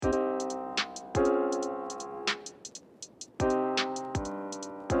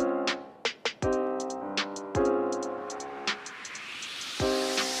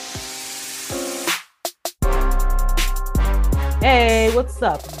What's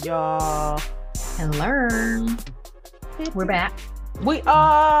up, y'all? And learn. We're back. We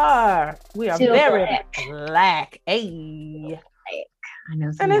are Still very black. black. Hey. I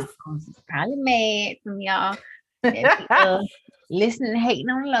know some of y'all is probably mad from y'all. People listening, hating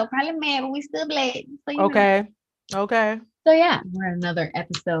on the low, probably mad, but we still black. So Okay. Okay. So yeah, we're at another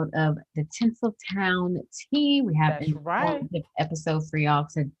episode of the Tinseltown Tea. We have That's an right. informative episode for y'all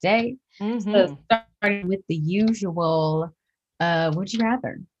today. Mm-hmm. So starting with the usual, would you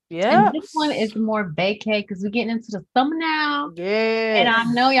rather? Yeah. And this one is more vacay because we're getting into the summer now. Yeah. And I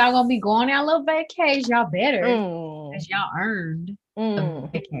know y'all gonna be going on a little vacation. Y'all better, as y'all earned a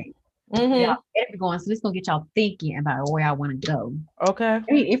vacay. Y'all better be going. So this gonna get y'all thinking about where y'all want to go. Okay. I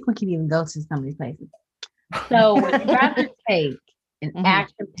mean, if we can even go to some of these places. So would you rather take an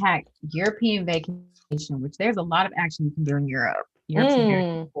action-packed European vacation, which there's a lot of action you can do in Europe. Europe's a very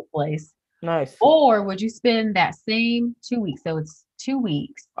beautiful place. Nice. Or would you spend that same 2 weeks? So it's 2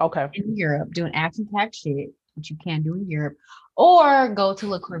 weeks in Europe doing action-packed shit, which you can do in Europe, or go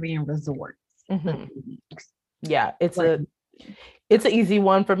to a Caribbean resort for 2 weeks. Yeah, it's an easy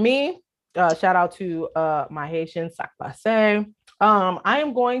one for me. Shout out to my Haitian sac passe. I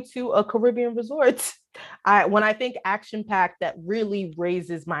am going to a Caribbean resort. When I think action packed, that really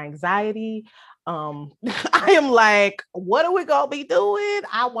raises my anxiety. I am like, what are we gonna be doing?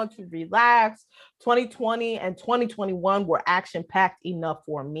 I want to relax. 2020 and 2021 were action packed enough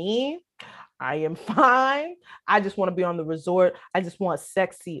for me. I am fine. I just want to be on the resort. I just want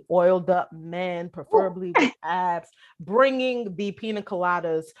sexy, oiled up men, preferably with abs, bringing the pina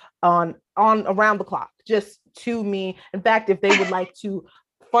coladas on around the clock, just to me. In fact, if they would like to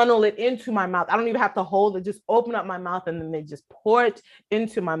funnel it into my mouth, I don't even have to hold it, just open up my mouth and then they just pour it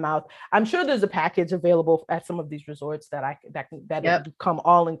into my mouth. I'm sure there's a package available at some of these resorts that come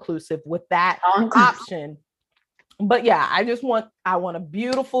all inclusive with that option. But yeah, I want a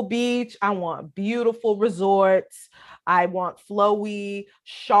beautiful beach. I want beautiful resorts. I want flowy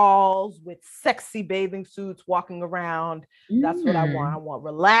shawls with sexy bathing suits walking around. That's what I want. I want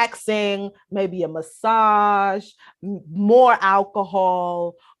relaxing, maybe a massage, more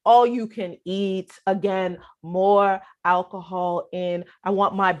alcohol, all you can eat. Again, more alcohol in. I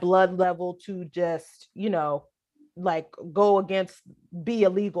want my blood level to just, like be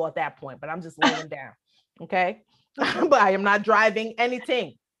illegal at that point, but I'm just laying down. Okay. But I am not driving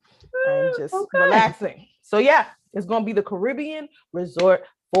anything. I'm just relaxing. So yeah, it's gonna be the Caribbean resort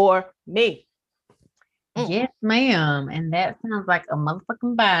for me. Yes, ma'am. And that sounds like a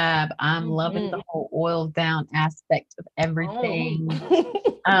motherfucking vibe. I'm loving the whole oiled down aspect of everything.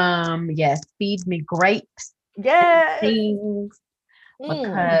 Yes, feed me grapes. Yes. Things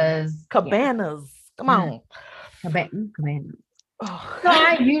because cabanas. Come on. Cabanas. So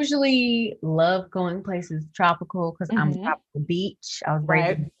I usually love going places tropical because I'm a tropical beach. I was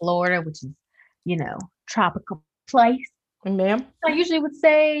raised in Florida, which is, tropical place. Ma'am. I usually would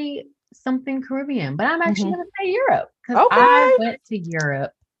say something Caribbean, but I'm actually going to say Europe because I went to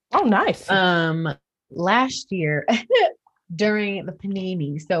Europe. Oh, nice. Last year during the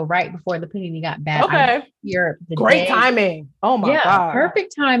Panini. So right before the Panini got bad. I went to Europe. Great timing. Oh my God.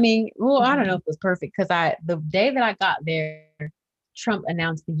 Perfect timing. Well, I don't know if it was perfect because the day that I got there, Trump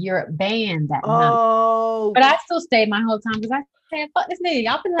announced the Europe ban that month. But I still stayed my whole time because I said, fuck this nigga.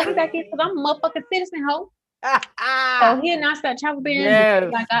 Y'all can let me back in because I'm a motherfucking citizen, ho. So he announced that travel ban the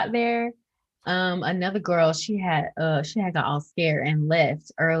day I got there. Another girl, she had got all scared and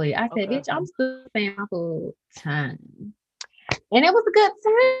left early. I said, bitch, I'm still staying my full time. And it was a good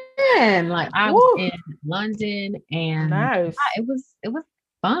time. Like I was in London and it was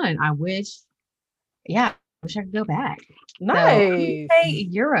fun. I wish I could go back. Nice. So say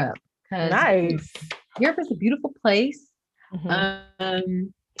Europe because Europe is a beautiful place. I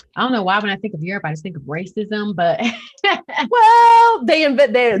don't know why when I think of Europe, I just think of racism, but well,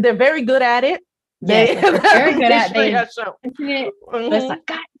 they're very good at it. They're very good at it. But it's like,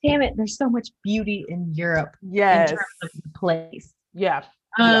 God damn it, there's so much beauty in Europe. Yes. In terms of the place. Yeah.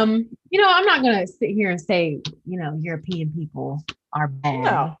 I'm not gonna sit here and say, European people are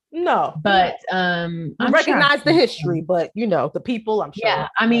bad. No. But I recognize the history, but the people, I'm sure. Yeah,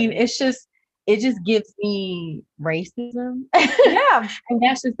 I mean, it just gives me racism. Yeah. And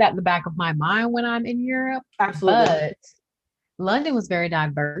that's just at the back of my mind when I'm in Europe. Absolutely. But London was very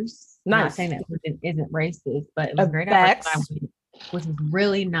diverse. Nice. I'm not saying that London isn't racist, but it was very diverse, which was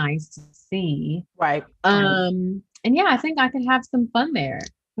really nice to see. Right. And yeah, I think I could have some fun there.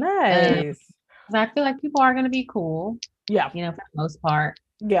 Nice. I feel like people are going to be cool. Yeah. For the most part.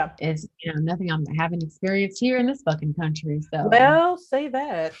 Yeah. It's, nothing I haven't experienced here in this fucking country. So. Well, say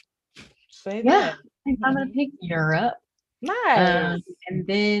that. I think I'm going to pick Europe. Nice. And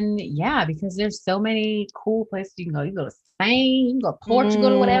then, yeah, because there's so many cool places you can go. You go to Spain, you go to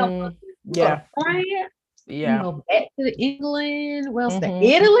Portugal, whatever. You go to France. Yeah. You go back to England. Well, to Mm-hmm.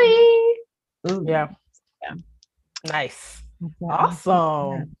 Italy. Ooh. Yeah. Nice.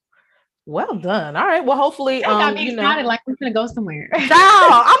 Awesome. Well done. All right. Well, hopefully, got me excited, like we're gonna go somewhere.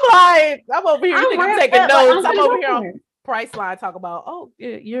 Child, I'm over here. I'm taking notes. I'm over here on Priceline talk about. Oh,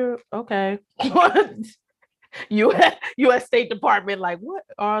 you're okay. U.S. State Department. Like, what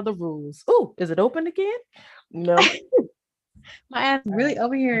are the rules? Oh, is it open again? No. My ass really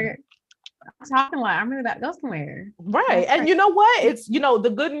over here. I'm talking like I'm really about to go somewhere. Right. And you know what? It's,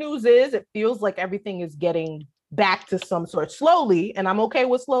 the good news is it feels like everything is getting back to some sort slowly, and I'm okay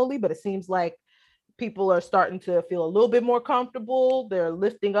with slowly, but it seems like people are starting to feel a little bit more comfortable. They're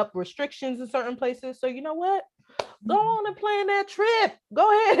lifting up restrictions in certain places. So you know what? Go on and plan that trip. Go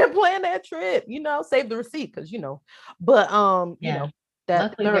ahead and plan that trip. Save the receipt because but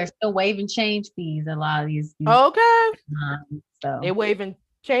that they're still waiving change fees. A lot of these. Okay. So they're waiving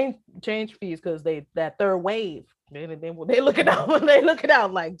change fees because that third wave. They look it out. They look it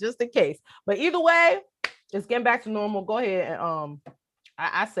out like just in case. But either way, it's getting back to normal. Go ahead and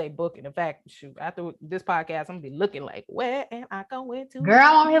I say book it. In fact, shoot, after this podcast, I'm gonna be looking like, where am I going to? Girl,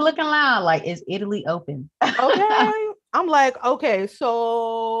 I'm here looking loud. Like, is Italy open? Okay. I'm like, okay,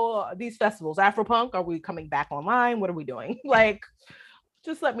 so these festivals, Afropunk, are we coming back online? What are we doing? Like,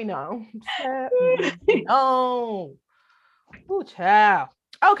 just let me know. Oh, child.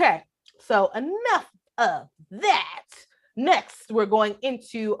 Okay, so enough of that. Next, we're going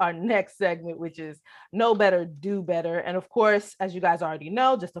into our next segment, which is Know Better, Do Better. And of course, as you guys already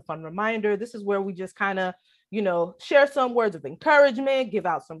know, just a fun reminder, this is where we just kind of, share some words of encouragement, give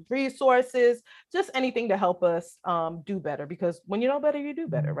out some resources, just anything to help us do better. Because when you know better, you do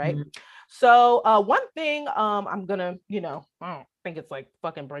better, right? Mm-hmm. So one thing I'm gonna, I don't think it's like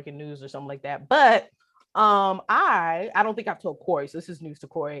fucking breaking news or something like that, but I don't think I've told Corey, so this is news to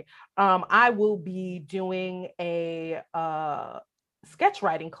Corey. I will be doing a sketch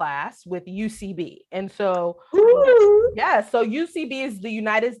writing class with UCB. And so so UCB is the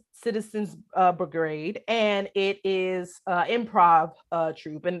United Citizens Brigade, and it is improv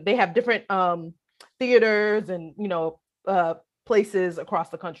troupe, and they have different theaters and places across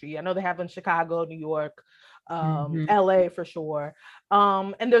the country. I know they have in Chicago, New York, LA for sure.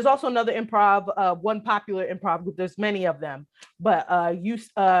 And there's also another improv, one popular improv group. There's many of them, but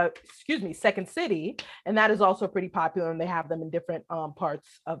Second City, and that is also pretty popular. And they have them in different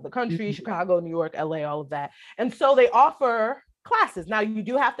parts of the country: Chicago, New York, LA, all of that. And so they offer classes. Now you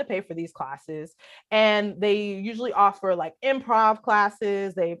do have to pay for these classes, and they usually offer like improv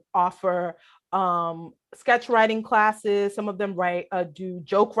classes. They offer sketch writing classes. Some of them do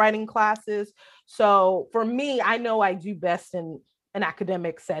joke writing classes. So for me, I know I do best in an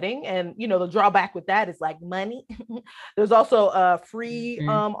academic setting, and the drawback with that is like money. There's also free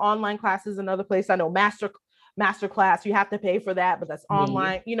online classes. Another place I know, master class, you have to pay for that, but that's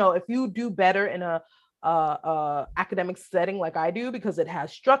online. If you do better in a academic setting like I do, because it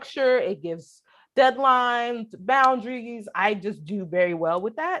has structure, it gives deadlines, boundaries, I just do very well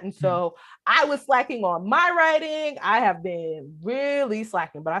with that. And so I was slacking on my writing. I have been really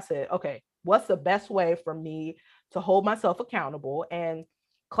slacking, but I said, okay, what's the best way for me to hold myself accountable? And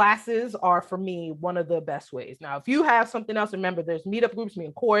classes are, for me, one of the best ways. Now, if you have something else, remember there's meetup groups. Me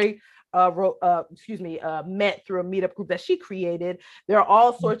and Corey met through a meetup group that she created. There are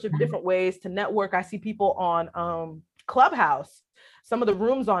all sorts of different ways to network. I see people on Clubhouse. Some of the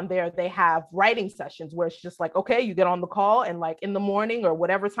rooms on there, they have writing sessions where it's just like, okay, you get on the call, and like in the morning or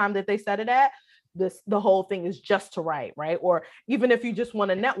whatever time that they set it at, the whole thing is just to write, right? Or even if you just want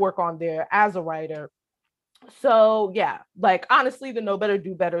to network on there as a writer. So yeah, like honestly, the Know Better,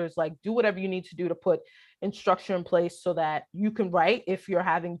 Do Better is like, do whatever you need to do to put structure in place so that you can write if you're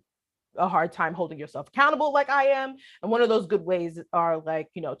having a hard time holding yourself accountable like I am. And one of those good ways are like,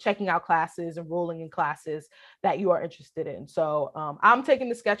 checking out classes, enrolling in classes that you are interested in. So I'm taking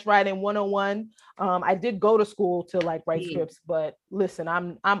the sketch writing 101. I did go to school to like write scripts, but listen,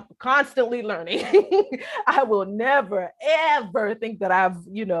 I'm constantly learning. I will never, ever think that I've,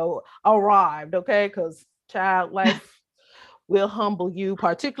 arrived. Okay. Because child life will humble you,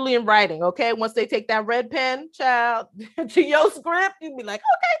 particularly in writing. Okay. Once they take that red pen, child, to your script, you'll be like,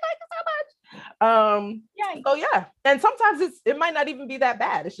 okay, thank you so much. So yeah, and sometimes it might not even be that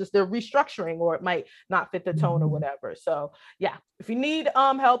bad. It's just they're restructuring, or it might not fit the tone or whatever. So yeah, if you need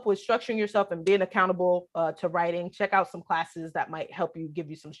help with structuring yourself and being accountable to writing, check out some classes that might help you, give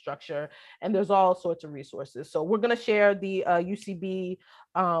you some structure. And there's all sorts of resources. So we're gonna share the UCB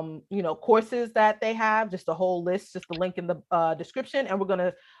courses that they have, just a whole list, just the link in the description, and we're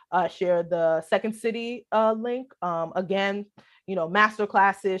gonna share the Second City link. Again, master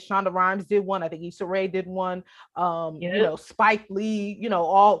classes. Shonda Rhimes did one. I think Issa Rae did one. Spike Lee.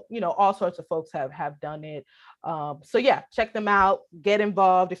 All sorts of folks have done it. So yeah, check them out. Get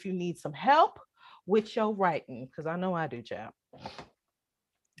involved if you need some help with your writing, because I know I do, Jap.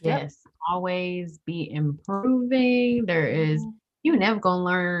 Yes, always be improving. You're never gonna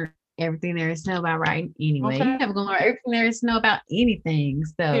learn everything there is to know about writing anyway. Okay. You're never gonna learn everything there is to know about anything.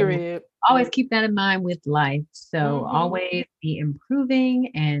 So period. Always keep that in mind with life. So always be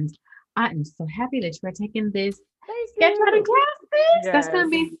improving. And I am so happy that you are taking this sketch writing classes. Yes. That's gonna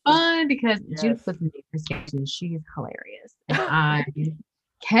be fun because Judith was in for sketches. She is hilarious. And I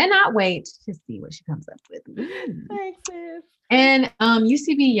cannot wait to see what she comes up with. Thanks, sis. And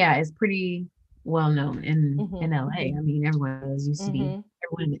UCB, is pretty well known in LA. I mean, everyone knows UCB.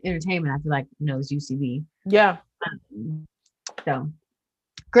 Everyone in entertainment, I feel like, knows UCB. Yeah. So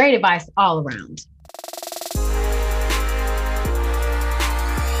great advice all around.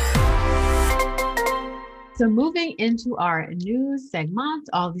 So moving into our news segment,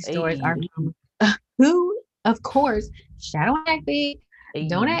 all these stories are from who, of course, Shadow Hackbeat.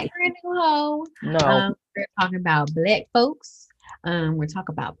 Don't act you're a new hoe. No. We're talking about Black folks. We're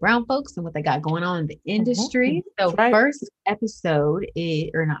talking about brown folks and what they got going on in the industry. So first story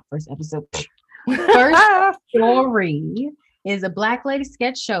is a Black Lady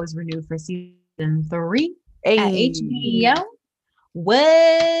Sketch Show is renewed for season 3 at HBO.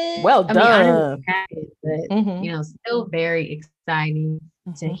 Well done. I know but still very exciting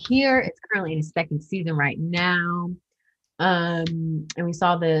to hear. It's currently in its second season right now. And we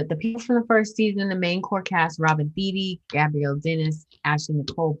saw the people from the first season, the main core cast: Robin Thede, Gabrielle Dennis, Ashley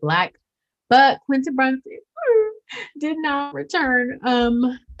Nicole Black, but Quinta Brunson did not return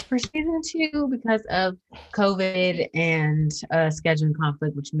for season 2 because of COVID and scheduling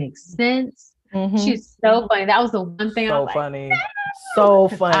conflict, which makes sense. She's so funny. That was the one thing I was funny. So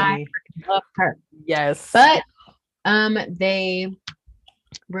funny. I love her. Yes. But they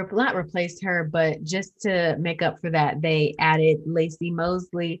not replaced her, but just to make up for that, they added Lacey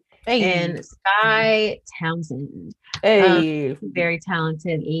Mosley and Sky Townsend. Very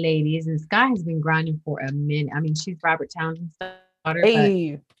talented ladies, and Sky has been grinding for a minute. I mean, she's Robert Townsend's daughter.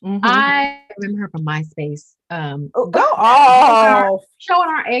 I remember her from MySpace. Go off. Showing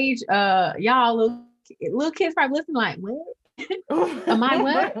our age. Y'all little kids probably listen like, what?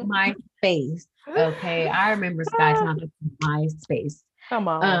 My face. Okay, I remember Sky Townsend from MySpace. Come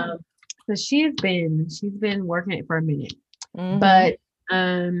on. So she's been working it for a minute. But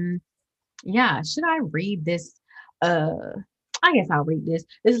should I read this? I guess I'll read this.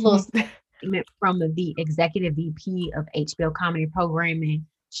 This is a little statement from the executive VP of HBO comedy programming.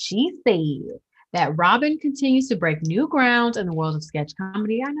 She said that Robin continues to break new ground in the world of sketch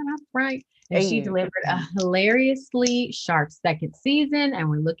comedy. I know that's right. And she delivered a hilariously sharp second season, and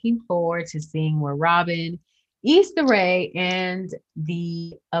we're looking forward to seeing where Robin, Issa Rae, and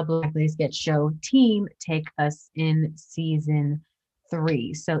the Black Lady Sketch Show team take us in season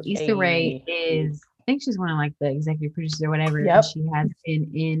 3. So Issa Rae is, I think she's one of like the executive producers or whatever. And she has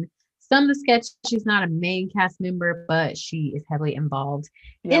been in some of the sketches. She's not a main cast member, but she is heavily involved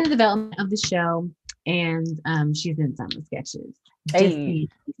in the development of the show. And she's in some of the sketches. Just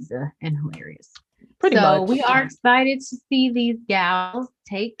Issa and hilarious. Pretty much. We are excited to see these gals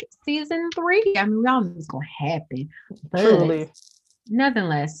take season 3. I mean, we all know it's gonna happen. Truly.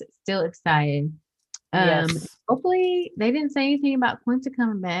 Nonetheless, still excited. Hopefully they didn't say anything about Quinta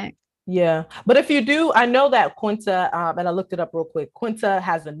coming back. Yeah, but if you do, I know that Quinta, and I looked it up real quick. Quinta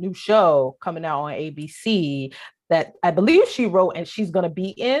has a new show coming out on ABC that I believe she wrote and she's gonna be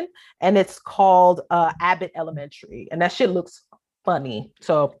in, and it's called Abbott Elementary, and that shit looks funny.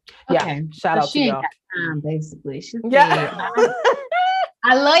 So shout out to y'all. Basically, she's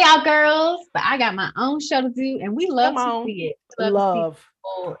I love y'all girls, but I got my own show to do, and we love to see it. Love to see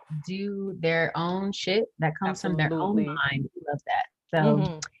people do their own shit that comes from their own mind. We love that. So,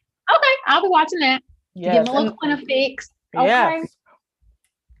 okay, I'll be watching that. Get my little Quinta fix. Okay. Yes.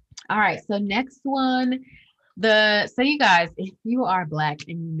 All right. So next one, so you guys, if you are Black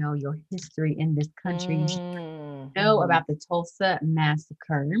and you know your history in this country, you know about the Tulsa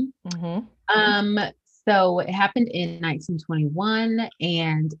Massacre. So it happened in 1921,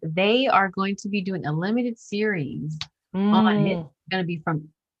 and they are going to be doing a limited series on it. It's going to be from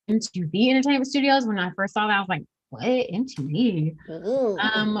MTV Entertainment Studios. When I first saw that, I was like, what? MTV?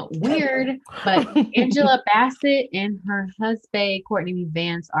 Weird. But Angela Bassett and her husband, Courtney B.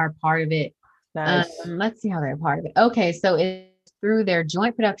 Vance, are part of it. Nice. Let's see how they're part of it. Okay, so it's through their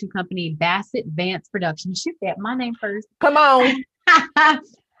joint production company, Bassett Vance Productions. Shoot that, my name first. Come on.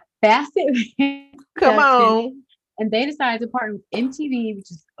 Bassett Vance Come on. And they decided to partner with MTV,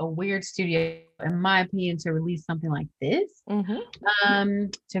 which is a weird studio, in my opinion, to release something like this,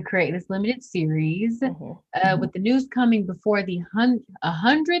 to create this limited series. With the news coming before the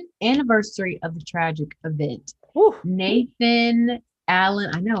 100th anniversary of the tragic event. Nathan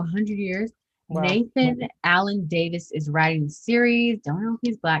Allen, I know, 100 years. Wow. Nathan Allen Davis is writing the series. Don't know if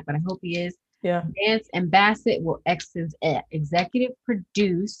he's Black, but I hope he is. Yeah. Vance and Bassett will executive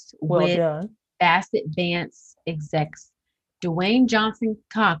produce with Bassett Vance execs Dwayne Johnson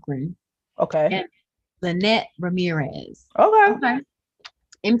Cochran, and Lynette Ramirez. Okay.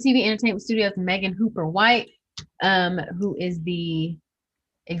 MTV Entertainment Studios, Megan Hooper White, who is the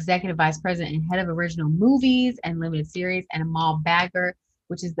executive vice president and head of original movies and limited series, and Amal Bagger,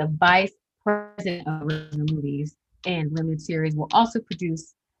 which is the vice president of original movies and limited series, will also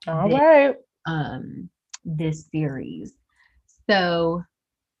produce this series. So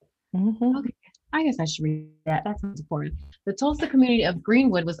okay, I guess I should read that. That's important. The Tulsa community of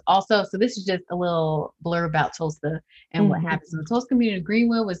Greenwood was also, so this is just a little blurb about Tulsa and what happened. So the Tulsa community of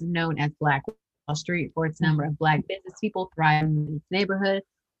Greenwood was known as Black Wall Street for its number of Black business people thriving in its neighborhood.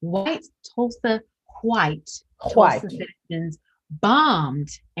 White Tulsa citizens bombed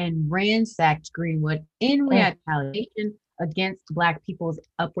and ransacked Greenwood in retaliation against Black people's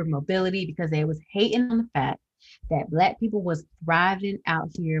upward mobility, because they was hating on the fact that Black people was thriving out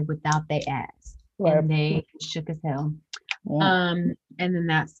here without their ass. And they shook as hell. And then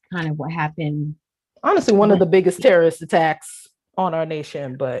that's kind of what happened. Honestly, one of the biggest terrorist attacks on our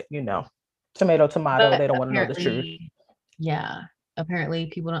nation, but tomato, they don't want to know the truth. Yeah. Apparently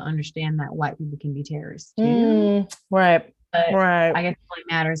people don't understand that white people can be terrorists too. Right. But I guess it only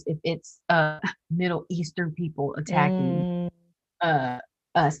matters if it's Middle Eastern people attacking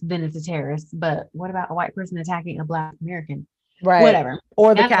us, then it's a terrorist. But what about a white person attacking a Black American? Right. Whatever.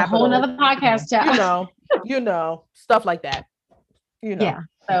 Or the That's Capitol. A whole other podcast, chat. Stuff like that. Yeah.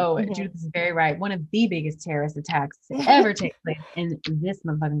 So Judith is very right. One of the biggest terrorist attacks to ever take place in this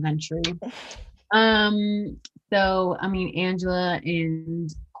motherfucking country. So I mean, Angela and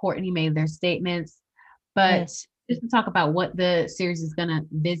Courtney made their statements, but just to talk about what the series is gonna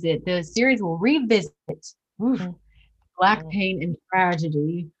visit, the series will revisit Black pain and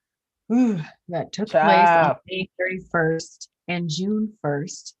tragedy that took place on May 31st and June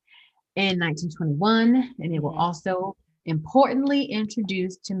 1st in 1921, and it will also importantly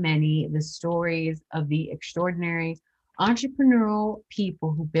introduce to many the stories of the extraordinary entrepreneurial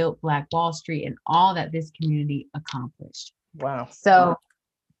people who built Black Wall Street and all that this community accomplished. Wow. So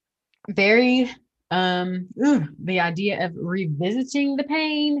very the idea of revisiting the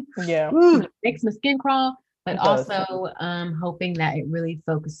pain makes my skin crawl, but also hoping that it really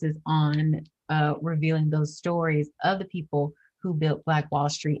focuses on revealing those stories of the people who built Black Wall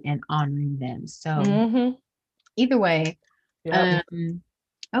Street and honoring them. So either way, so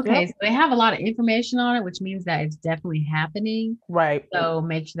they have a lot of information on it, which means that it's definitely happening. Right. So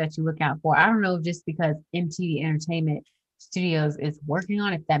make sure that you look out for it. I don't know, just because MTV Entertainment Studios is working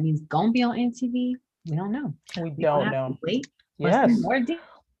on it, if that means gonna be on MTV. We don't know. We don't know. Wait for some more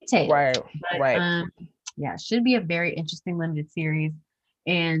details. Right. But, yeah, should be a very interesting limited series.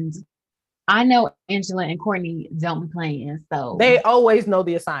 And I know Angela and Courtney don't be playing, so they always know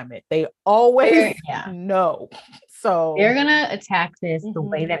the assignment. They always know. So they're gonna attack this the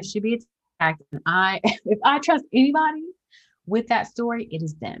way that it should be attacked. And if I trust anybody with that story, it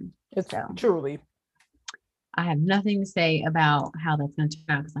is them. It's truly. I have nothing to say about how that's going to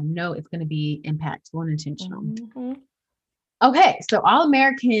turn out, because I know it's going to be impactful and intentional. Okay, so All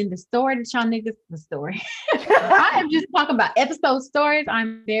American, the story that y'all niggas, the story. I am just talking about episode stories.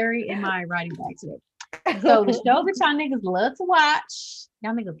 I'm very in my writing bag today. So the show that y'all niggas love to watch,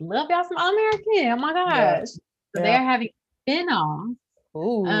 y'all niggas love y'all some All American. Oh my gosh. So they're having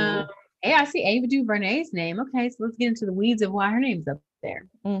spin-off. Hey, I see Ava DuVernay's name. Okay, so let's get into the weeds of why her name's up there.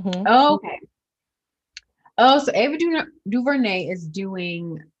 Okay. Oh, so Ava DuVernay is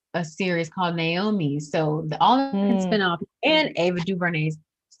doing a series called Naomi. So the All American spinoff and Ava DuVernay's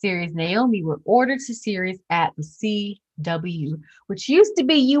series Naomi were ordered to series at the CW, which used to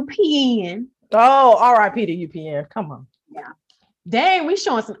be UPN. Oh, RIP to UPN. Come on. Yeah. Dang, we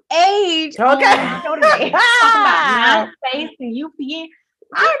showing some age. Okay. Talking about MySpace and UPN.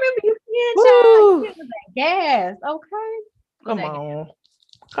 I remember UPN, child. It was that gas. Okay.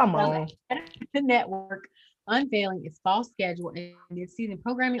 Come on. The network unveiling its fall schedule and its season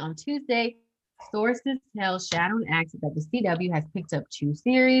programming on Tuesday. Sources tell Shadow and Access that the CW has picked up 2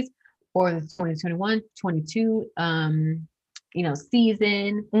 series for the 2021-22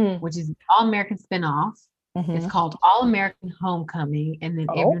 season, which is All-American spinoff. It's called All-American Homecoming, and then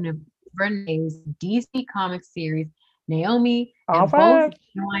Ava DuVernay's DC Comics series Naomi and both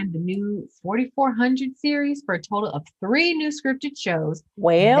joined the new 4400 series for a total of 3 new scripted shows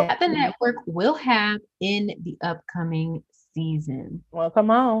that the network will have in the upcoming season. Well,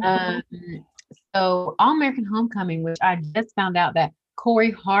 come on. So All-American Homecoming, which I just found out that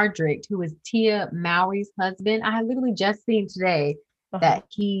Corey Hardrict, who is Tia Mowry's husband, I had literally just seen today that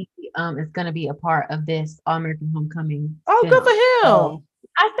he is going to be a part of this All-American Homecoming. Oh, good for him. So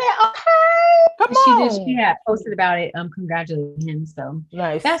I said, okay. Come on. She had posted about it, congratulating him. So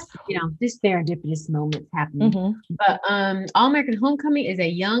nice. That's, this serendipitous moments happening. But All-American Homecoming is a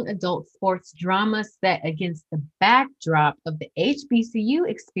young adult sports drama set against the backdrop of the HBCU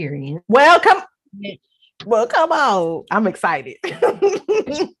experience. Welcome on. I'm excited.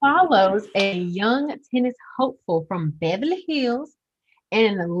 Which follows a young tennis hopeful from Beverly Hills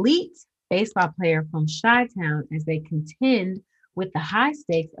and an elite baseball player from Chi-Town as they contend with the high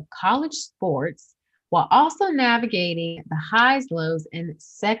stakes of college sports while also navigating the highs, lows, and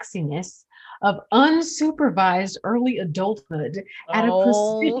sexiness of unsupervised early adulthood at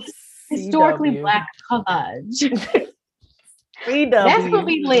a historically Black college. That's gonna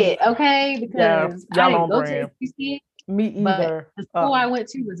be lit, okay? Because I didn't go to HBCU. Me either. The school I went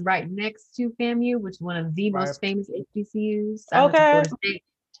to was right next to FAMU, which is one of the most famous HBCUs.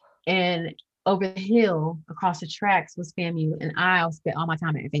 And over the hill, across the tracks, was FAMU, and I spent all my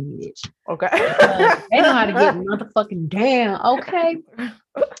time at FAMU, bitch. Okay. They know how to get motherfucking down, okay?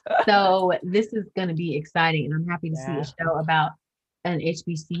 So this is going to be exciting, and I'm happy to see a show about an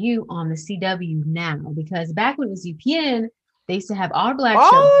HBCU on the CW now, because back when it was UPN, they used to have all the Black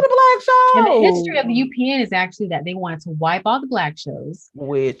shows. And the history of the UPN is actually that they wanted to wipe all the Black shows.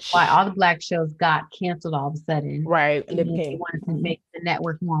 Why all the Black shows got canceled all of a sudden. Right. And they wanted to make the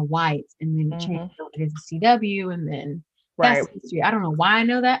network more white. And then it changed over to CW. And then that's the history. I don't know why I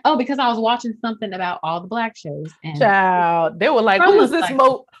know that. Oh, because I was watching something about all the Black shows. And child, they were like, who is this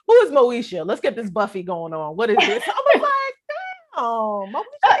who is Moesha? Let's get this Buffy going on. What is this? I was like, I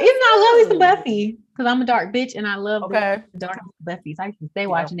love me some Buffy because I'm a dark bitch and I love the dark Buffy. So I used to stay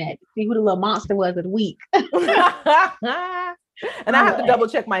watching that to see who the little monster was of the week. And I have to double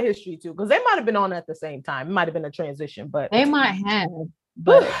check my history too, because they might have been on at the same time. It might have been a transition, but they might have.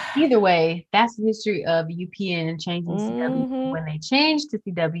 But either way, that's the history of UPN changing CW. When they changed to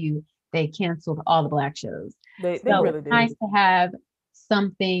CW, they canceled all the Black shows. They really did. It's nice to have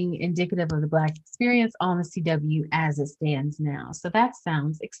something indicative of the Black experience on the CW as it stands now. So that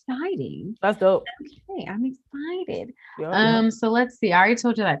sounds exciting. That's dope. Okay, I'm excited. So let's see. I already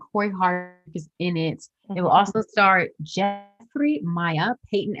told you that Corey Hart is in it. It will also star Jeffrey Maya,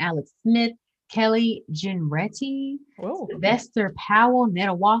 Peyton Alex Smith, Kelly Ginretti, Sylvester Powell,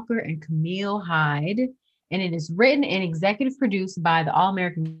 Netta Walker, and Camille Hyde. And it is written and executive produced by the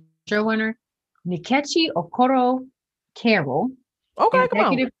All-American showrunner Nkechi Okoro Carroll.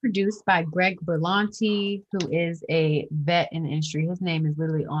 Executive produced by Greg Berlanti, who is a vet in the industry. His name is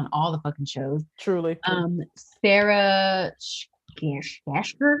literally on all the fucking shows. Truly. Sarah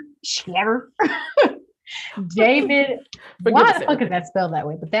Shatter. David. Why the fuck is that spelled that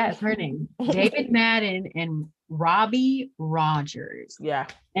way? But that's her name. David Madden and Robbie Rogers. Yeah.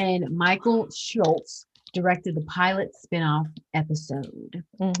 And Michael Schultz directed the pilot spinoff episode.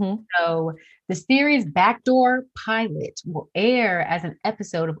 So the series Backdoor Pilot will air as an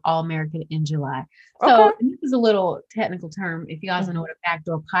episode of All American in July. So this is a little technical term. If you guys don't know what a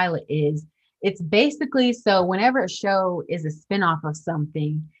backdoor pilot is, it's basically, so whenever a show is a spinoff of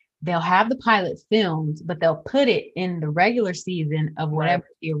something, they'll have the pilot filmed, but they'll put it in the regular season of whatever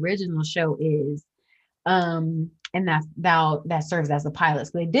the original show is. And that serves as a pilot.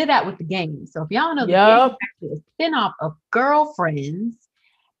 So they did that with the game. So if y'all know, the game is actually a spinoff of Girlfriends,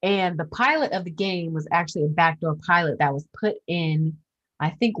 and the pilot of the game was actually a backdoor pilot that was put in,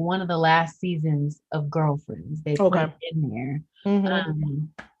 I think, one of the last seasons of Girlfriends. They put it in there.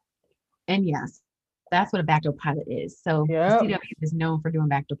 And yes, that's what a backdoor pilot is. So the CW is known for doing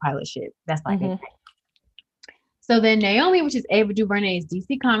backdoor pilot shit. That's like it. So then Naomi, which is Ava DuVernay's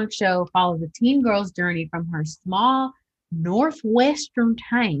DC Comics show, follows a teen girl's journey from her small northwestern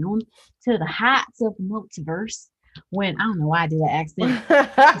town to the heights of the multiverse, when, I don't know why I did that accent.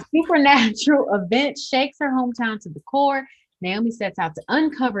 A supernatural event shakes her hometown to the core. Naomi sets out to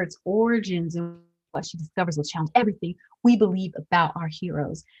uncover its origins, and what she discovers will challenge everything we believe about our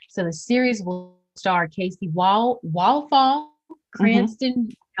heroes. So the series will star Casey Wallfall, Cranston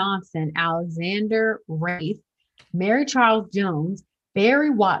Johnson, Alexander Wraith, Mary Charles Jones, Barry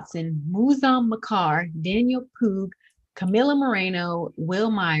Watson, Muzam Makar, Daniel Poog, Camila Moreno,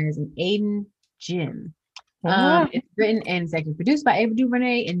 Will Myers, and Aiden Jim. It's written and executive produced by Ava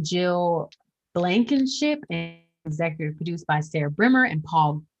DuVernay and Jill Blankenship, and executive produced by Sarah Brimmer and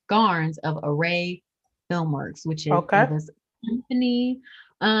Paul Garnes of Array Filmworks, which is Ava's company.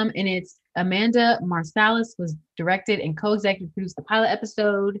 And it's Amanda Marsalis was directed and co-executive produced the pilot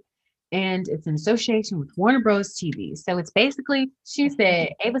episode, and it's in association with Warner Bros. TV. So it's basically,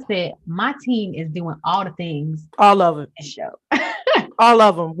 Ava said, my team is doing all the things. All of it. Show. All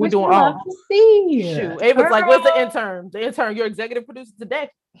of them. We're doing all. See. Shoot. Ava's like, where's the intern? The intern, your executive producer today.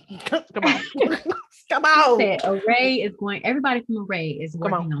 Come on. Come on. Everybody from Array is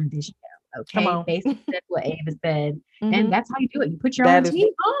working on this show. Okay. Basically, that's what Ava said. And that's how you do it. You put your own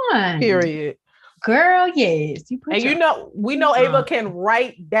team on. Period. Girl, yes. We know Ava can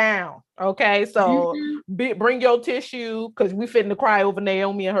write down. Okay. So bring your tissue, because we fitting to cry over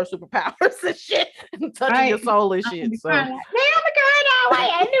Naomi and her superpowers and shit. And touching your soul and shit. So Naomi, girl, no way.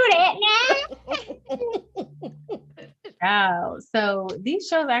 I knew that now. So these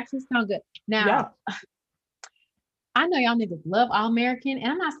shows actually sound good. Now, I know y'all niggas love All American, and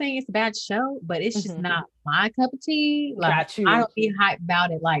I'm not saying it's a bad show, but it's just not my cup of tea. Like, I don't be hyped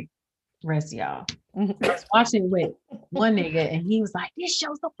about it like the rest of y'all. I was watching with one nigga, and he was like, "This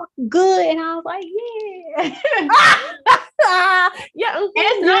show's so fucking good," and I was like, "Yeah,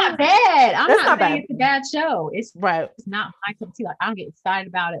 it's not bad. I'm not saying it's a bad show. It's not my cup of tea. Like, I don't get excited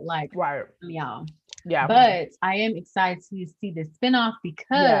about it like y'all. Yeah, but I am excited to see the spinoff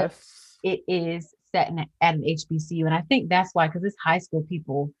because it is set at an HBCU, and I think that's why, because it's high school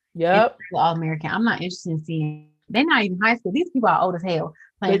people. Yep, All American. I'm not interested in seeing. They're not even high school. These people are old as hell.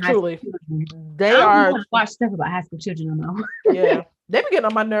 They truly. They are. Watch stuff about high school children. I know. Yeah, they be getting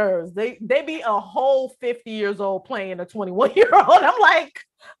on my nerves. They be a whole 50 years old playing a 21-year-old. I'm like,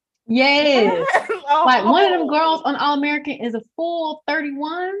 yes. Like one of them girls on All American is a full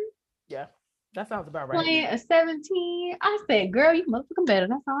 31. Yeah, that sounds about right. Playing a 17. I said, girl, you motherfucking better.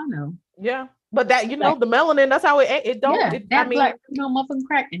 That's all I know. Yeah, but that the melanin. That's how it don't. Yeah, that's like motherfucking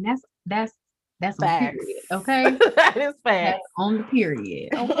crack, and that's facts. Period, okay. That is facts. That's on the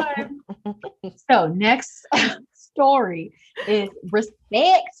period. Okay. So next story is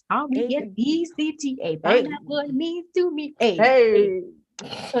respect. RESPECTA. Find out what it means to me. Hey.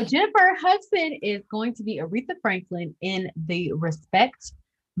 So Jennifer Hudson is going to be Aretha Franklin in the Respect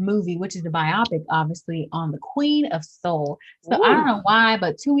movie, which is a biopic, obviously, on the Queen of Soul. So I don't know why,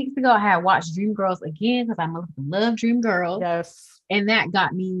 but 2 weeks ago I had watched Dreamgirls again because I love Dreamgirls. Yes. And that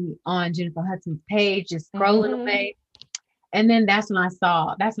got me on Jennifer Hudson's page, just scrolling away. And then that's when I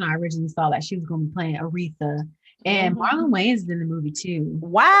originally saw that she was going to be playing Aretha. And Marlon Wayans is in the movie too.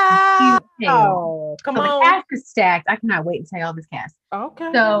 Wow. Come on. The cast is stacked. I cannot wait to tell you all this cast.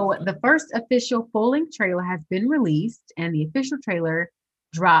 Okay. So the first official full-length trailer has been released, and the official trailer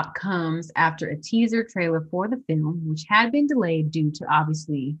drop comes after a teaser trailer for the film, which had been delayed due to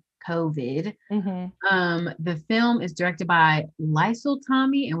obviously COVID. The film is directed by Lysel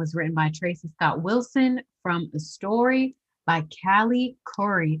Tommy and was written by Tracy Scott Wilson from a story by Callie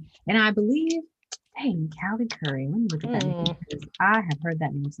Curry. And I believe, Callie Curry. Let me look at that name because I have heard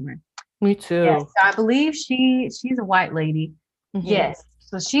that name somewhere. Me too. Yes, so I believe she's a white lady. Yes.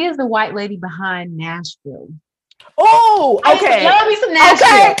 So she is the white lady behind Nashville. Oh, okay. Love me some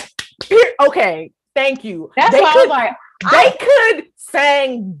Nashville. Okay. Thank you. That's why I was like, they could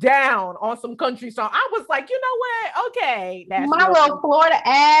sang down on some country song. I was like, you know what? Okay. My little Florida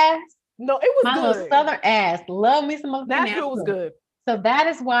ass. No, it was my good. Little Southern ass. Love me some of Nashville was good. So that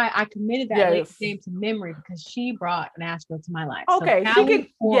is why I committed that lady's name to memory, because she brought Nashville to my life. Okay. So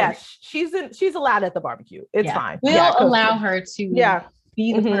she can, she's allowed at the barbecue. It's fine. We'll allow her to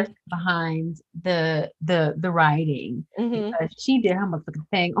be the person behind the writing, because she did her motherfucking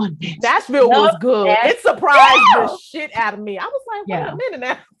thing on this. Nashville was good. It surprised the shit out of me. I was like, wait a minute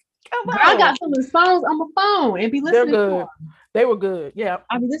now. Come on. I got some of the songs on my phone and be listening to them. They were good. Yeah.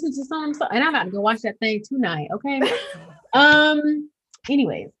 I'll be listening to some, and I'm about to go watch that thing tonight. Okay.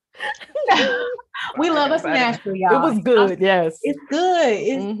 Anyways. We love us in Nashville, y'all. It was good. Yes. It's good.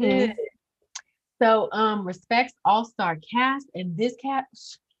 It's good. So respects all-star cast, and this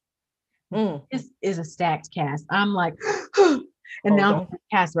cast this is a stacked cast. I'm like, and now the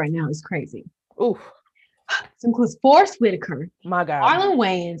cast right now is crazy. Oof. This includes Forest Whitaker, My God. Marlon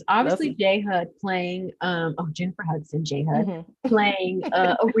Wayans, obviously J Hud playing Jennifer Hudson, J Hud playing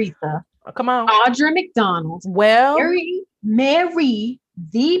Aretha. Come on. Audra McDonald. Well, Mary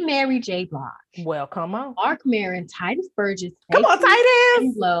J. Blige. Well, come on. Mark Maron, Titus Burgess. Come on,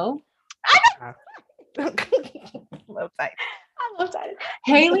 Titus. Low. Love Titus. I love Titus.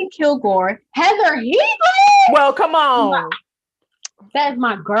 Haley Kilgore, Heather Heatley. Well, come on. That is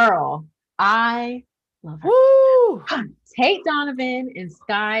my girl. I love her. Woo. Tate Donovan and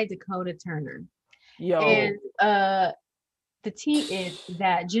Sky Dakota Turner. Yo. And the tea is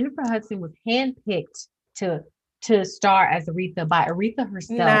that Jennifer Hudson was handpicked to star as Aretha by Aretha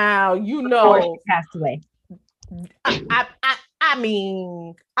herself. Now before she passed away. I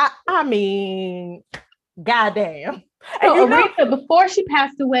mean, goddamn. So Aretha, before she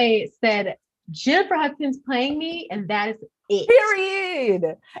passed away, said Jennifer Hudson's playing me, and that is it.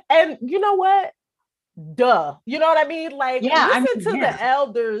 Period. And you know what? Duh. You know what I mean? Like, listen to the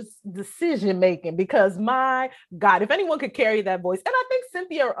elders' decision making, because my God, if anyone could carry that voice, and I think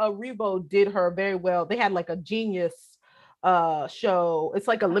Cynthia Erivo did her very well. They had like a Genius show. It's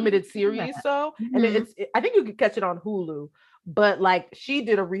like a limited series, and I think you could catch it on Hulu. But like, she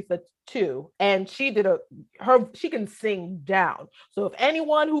did Aretha too, and she can sing down. So if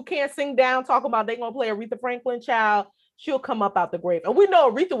anyone who can't sing down talk about they gonna play Aretha Franklin, child, she'll come up out the grave. And we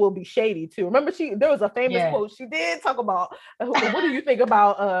know Aretha will be shady too. Remember, there was a famous quote she did talk about. What do you think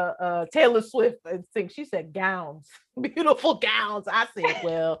about Taylor Swift and sing? She said gowns, beautiful gowns. I said,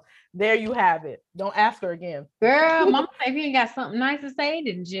 well, there you have it. Don't ask her again, girl. Mama, if you ain't got something nice to say,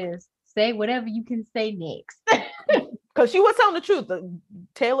 then just say whatever you can say next. Because she was telling the truth.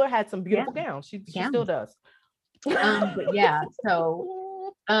 Taylor had some beautiful gowns. She still does. But yeah,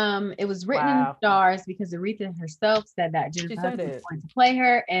 so it was written in the stars because Aretha herself said that Jennifer Hudson was going to play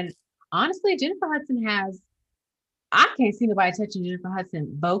her. And honestly, Jennifer Hudson I can't see nobody touching Jennifer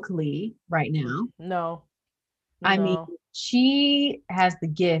Hudson vocally right now. No. I mean, she has the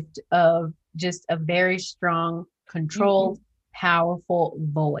gift of just a very strong, controlled, powerful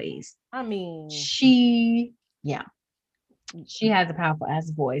voice. I mean, she has a powerful ass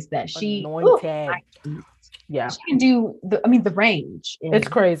voice that she anointed. She can do the range. It's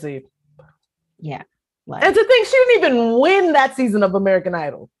crazy. Yeah. And to think she didn't even win that season of American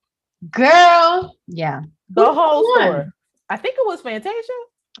Idol. Girl. Yeah. The whole story. I think it was Fantasia.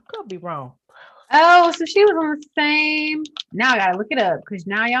 I could be wrong. Oh, so she was on the same. Now I gotta look it up because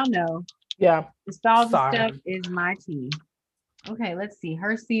now y'all know. Yeah. Nostalgia stuff is my tea. Okay, let's see.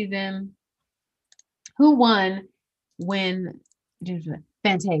 Her season. Who won when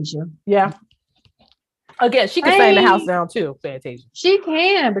Fantasia? Yeah. Again, she can sing the house down too, Fantasia. She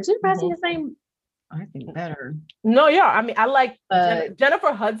can, but she's passing the same. I think better. No, yeah. I mean, I like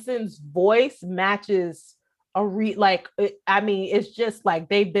Jennifer Hudson's voice matches it's just like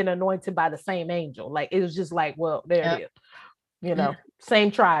they've been anointed by the same angel. Like, it was just like, well, there it is. You know, same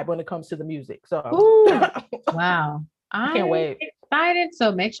tribe when it comes to the music. So wow. I can't wait. Excited.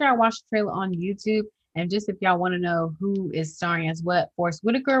 So make sure I watch the trailer on YouTube. And just if y'all want to know who is starring as what, Forest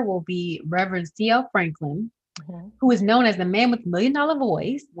Whitaker will be Reverend C.L. Franklin, who is known as the man with $1 million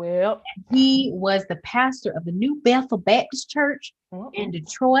voice. Well, he was the pastor of the New Bethel Baptist Church in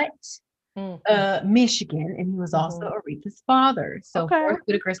Detroit, Michigan, and he was also Aretha's father. So Forest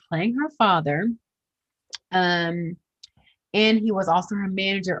Whitaker is playing her father. And he was also her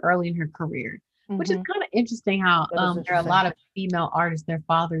manager early in her career. Which is kind of interesting how there are a lot of female artists, their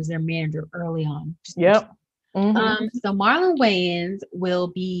father's their manager early on. Yep. So Marlon Wayans will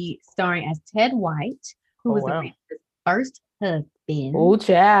be starring as Ted White, who was Aretha's first husband. Oh,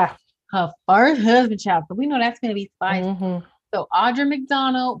 child. Her first husband, child. So we know that's going to be spicy. So Audra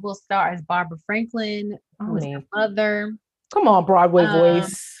McDonald will star as Barbara Franklin, who is her mother. Come on, Broadway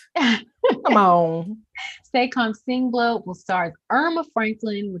voice. Come on. Saquon Singblow will star as Irma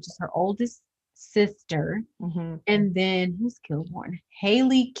Franklin, which is her oldest sister. And then who's Kilgore?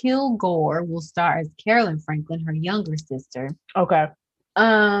 Haley Kilgore will star as Carolyn Franklin, her younger sister. Okay.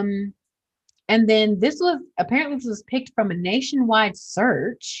 And then this was picked from a nationwide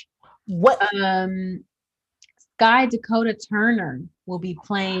search. What? Sky Dakota Turner will be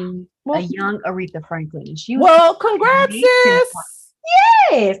playing a young Aretha Franklin. And she congrats, sis.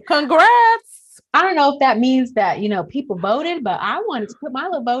 Yes. Congrats. I don't know if that means that, people voted, but I wanted to put my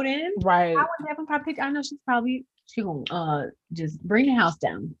little vote in. Right. I would never probably pick. I know she's gonna just bring the house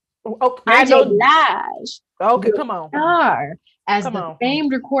down. Okay. Blige. Okay, come on. Star as the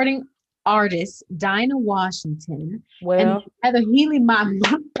famed recording artist Dinah Washington. Well, and Heather Healy, my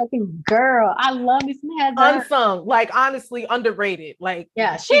motherfucking girl. I love me some Heather. Unsung, like honestly underrated. Like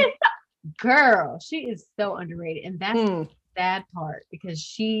yeah, girl, she is so underrated, and that's the sad part because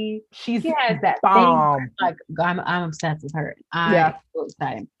she has that bomb. thing. Like I'm obsessed with her. I'm so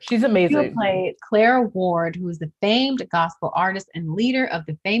excited. She's amazing. She'll play Clara Ward, who is the famed gospel artist and leader of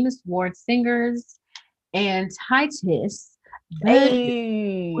the famous Ward Singers, and Titus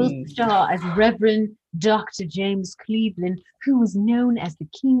will star as Reverend Dr. James Cleveland, who is known as the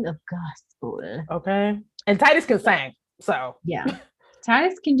King of Gospel. Okay, and Titus can sing, so yeah.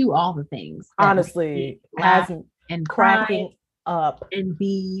 Titus can do all the things. Honestly, has and cracking up and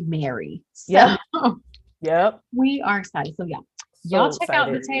be merry. So, yep. We are excited. So y'all check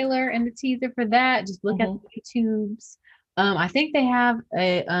out the trailer and the teaser for that. Just look at the YouTubes. I think they have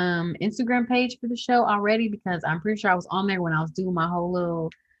a Instagram page for the show already because I'm pretty sure I was on there when I was doing my whole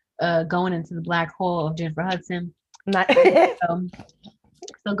little going into the black hole of Jennifer Hudson.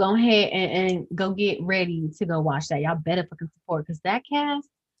 So go ahead and go get ready to go watch that. Y'all better fucking support because that cast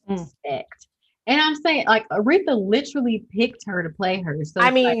respect. And I'm saying, like, Aretha literally picked her to play her. So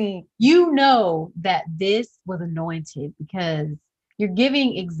I mean, like, you know that this was anointed because you're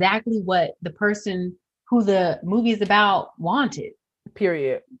giving exactly what the person who the movie is about wanted.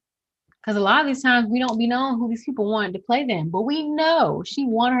 Period. Because a lot of these times we don't be knowing who these people wanted to play them, but we know she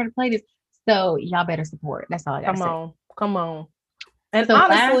wanted her to play this. So y'all better support. That's all I gotta say. Come on. And so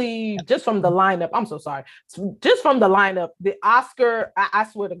honestly, just from the lineup, I'm so sorry. Just from the lineup, the Oscar, I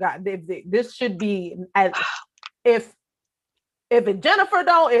swear to God, this should be as if Jennifer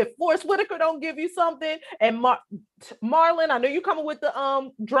if Forest Whitaker don't give you something, and Marlon, I know you're coming with the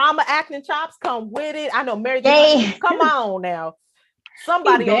drama acting chops, come with it. I know Mary J. Come on now,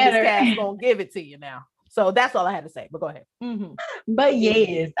 somebody on this cast gonna give it to you now. So that's all I had to say. But go ahead. But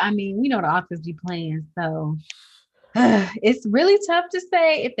yes, I mean, we know the Oscars be playing, so. It's really tough to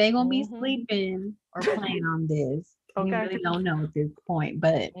say if they're gonna be sleeping or playing on this. Okay. We really don't know at this point,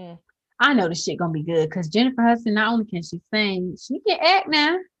 but I know the shit gonna be good because Jennifer Hudson, not only can she sing, she can act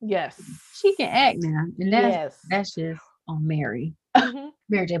now. Yes, she can act now, and that's just on Mary,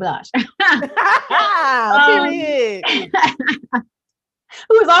 Mary J. Blige. Period.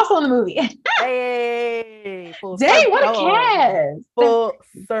 Who was also in the movie. Hey, dang, what a cast! Full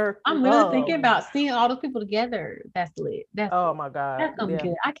circle. I'm really thinking about seeing all those people together. That's lit. Oh my God, that's gonna be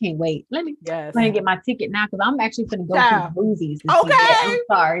good. I can't wait. Let me get my ticket now because I'm actually gonna go to the movies. Okay, I'm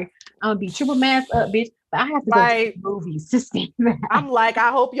sorry, I'm gonna be triple mask up, bitch. But I have to go to the movies to see that. I'm like,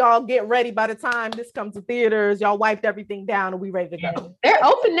 I hope y'all get ready by the time this comes to theaters. Y'all wiped everything down and we ready to go. They're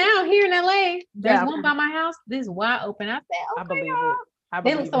open now here in LA. There's one by my house. This is wide open. I said, okay, I believe it.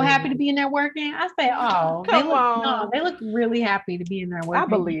 They look so happy to be in there working. I say, oh, they look really happy to be in there working. I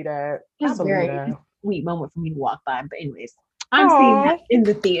believe that. It's a very sweet moment for me to walk by. But anyways, I'm seeing that in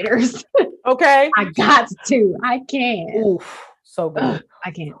the theaters. Okay. I got to. I can't. Oof, so good.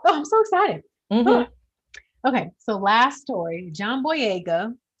 I can't. Oh, I'm so excited. Okay, so last story. John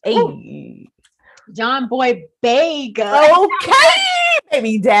Boyega. Hey. John Boy Vega. Okay,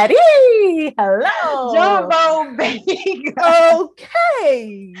 baby daddy. Hello. John Boy Vega.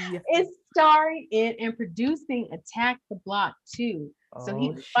 Okay. Is starring in and producing Attack the Block 2. So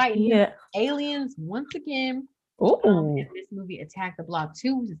he's fighting aliens once again. In this movie, Attack the Block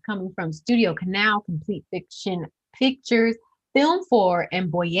 2, which is coming from Studio Canal, Complete Fiction Pictures, Film 4, and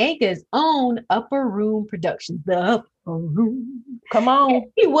Boyega's own Upper Room Productions. The Upper Room. Come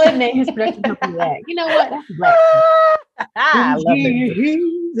on. He would name his production company that. You know what? That's black. I love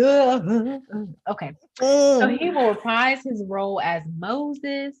it. Okay. So he will reprise his role as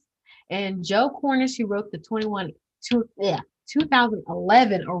Moses. And Joe Cornish, who wrote the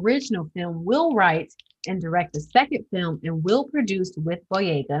 2011 original film, will write and direct the second film and will produce with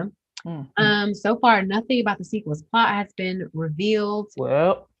Boyega. So far, nothing about the sequel's plot has been revealed.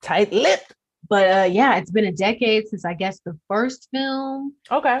 Well, tight-lipped. But it's been a decade since I guess the first film.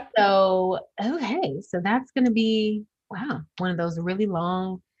 Okay. So that's gonna be one of those really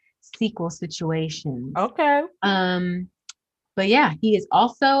long sequel situations. Okay. But yeah, he is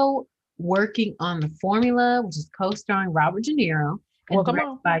also working on The Formula, which is co-starring Robert De Niro and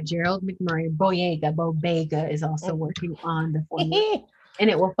directed by Gerald McMurray. Boyega is also working on The Formula. And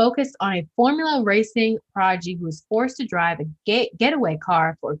it will focus on a Formula racing prodigy who is forced to drive a getaway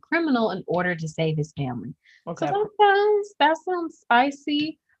car for a criminal in order to save his family. Okay. So that sounds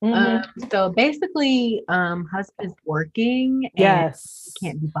spicy. So basically, husband's working and he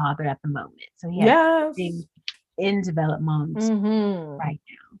can't be bothered at the moment. So he has things in development right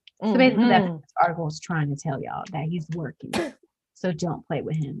now. So basically, that's what this article is trying to tell y'all, that he's working. So don't play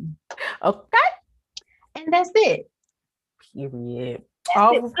with him. Okay. And that's it. Period.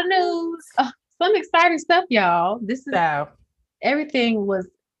 That's it for the news. Some exciting stuff, y'all. This is everything was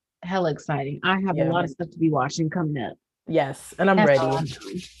hella exciting. I have a lot of stuff to be watching coming up. Yes, and I'm ready.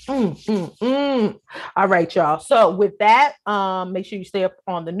 All right, y'all. So with that, make sure you stay up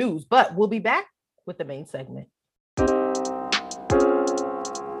on the news, but we'll be back with the main segment.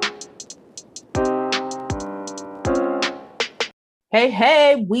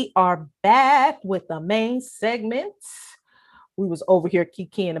 Hey, we are back with the main segment. We was over here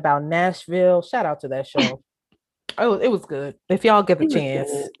kikiing about Nashville. Shout out to that show. Oh, it was good. If y'all get the chance,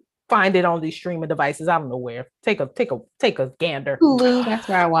 find it on these streaming devices. I don't know where. Take a gander. Hulu, that's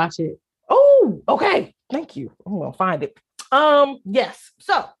where I watch it. Oh, okay. Thank you. I'm gonna find it. Yes.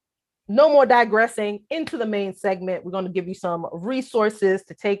 So no more digressing. Into the main segment. We're going to give you some resources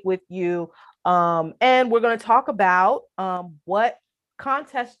to take with you. And we're going to talk about what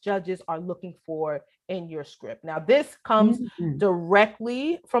contest judges are looking for in your script. Now, this comes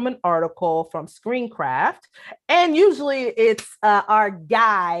directly from an article from Screencraft, and usually it's our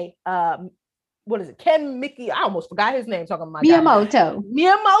guy, what is it? Ken Mickey. I almost forgot his name. Talking about Miyamoto.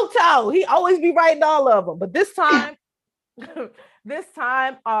 Miyamoto. He always be writing all of them, but this time,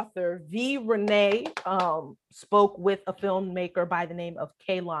 author V. Renee spoke with a filmmaker by the name of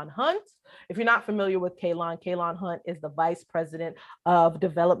Kaylon Hunt. If you're not familiar with Kaylon Hunt is the vice president of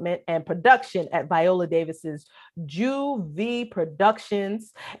development and production at Viola Davis's Ju-V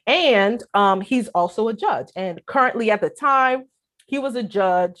Productions, and he's also a judge. And currently, at the time, he was a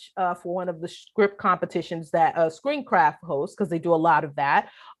judge for one of the script competitions that Screencraft hosts, because they do a lot of that.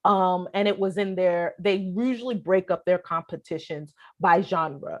 And it was in there, they usually break up their competitions by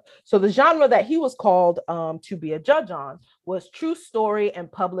genre. So the genre that he was called to be a judge on was true story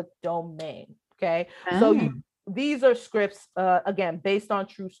and public domain. Okay. So these are scripts, again, based on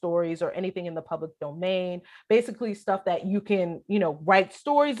true stories or anything in the public domain, basically stuff that you can, write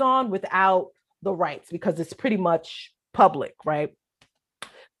stories on without the rights, because it's pretty much public, right?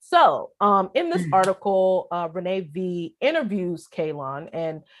 So in this article, Renee V interviews Kaylon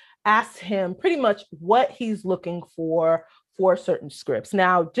and asks him pretty much what he's looking for certain scripts.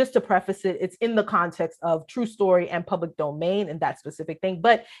 Now, just to preface it, it's in the context of true story and public domain and that specific thing,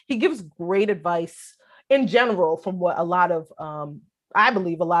 but he gives great advice in general from what I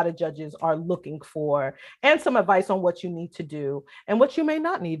believe a lot of judges are looking for, and some advice on what you need to do and what you may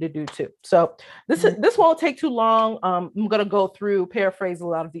not need to do too. So this won't take too long. I'm going to go through, paraphrase a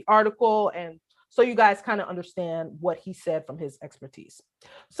lot of the article, and so you guys kind of understand what he said from his expertise.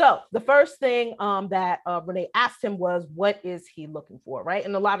 So the first thing that Renee asked him was, what is he looking for, right?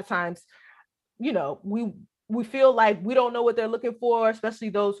 And a lot of times, we feel like we don't know what they're looking for, especially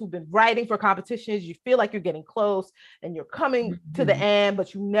those who've been writing for competitions. You feel like you're getting close and you're coming to the end,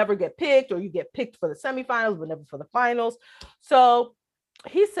 but you never get picked, or you get picked for the semifinals, but never for the finals. So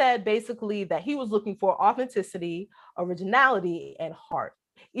he said basically that he was looking for authenticity, originality, and heart.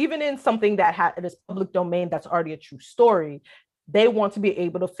 Even in something that is public domain that's already a true story, they want to be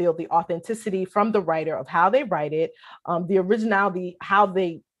able to feel the authenticity from the writer of how they write it, the originality, how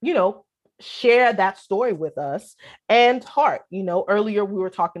they, share that story with us, and heart. Earlier we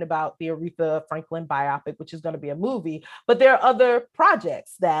were talking about the Aretha Franklin biopic, which is going to be a movie, but there are other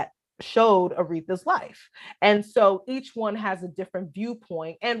projects that showed Aretha's life. And so each one has a different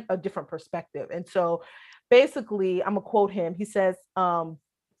viewpoint and a different perspective. And so basically, I'm gonna quote him. He says,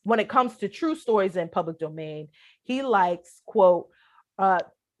 when it comes to true stories in public domain, he likes, quote,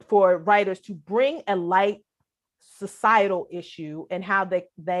 for writers to bring a light societal issue and how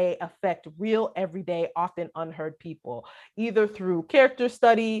they affect real, everyday, often unheard people, either through character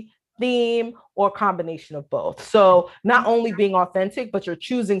study, theme, or combination of both. So not only being authentic, but you're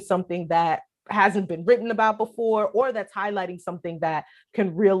choosing something that hasn't been written about before, or that's highlighting something that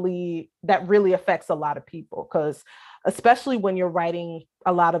really affects a lot of people. Because especially when you're writing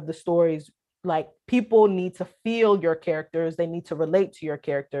a lot of the stories, like, people need to feel your characters, they need to relate to your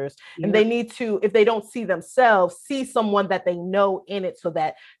characters, and they need to, if they don't see themselves, see someone that they know in it, so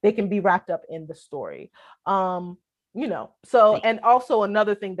that they can be wrapped up in the story. So, and also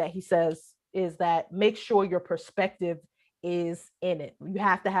another thing that he says is that make sure your perspective is in it. You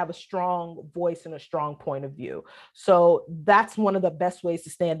have to have a strong voice and a strong point of view. So that's one of the best ways to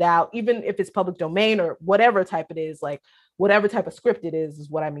stand out, even if it's public domain or whatever type it is, like whatever type of script it is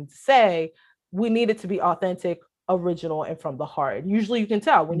what I mean to say. We need it to be authentic, original, and from the heart. Usually you can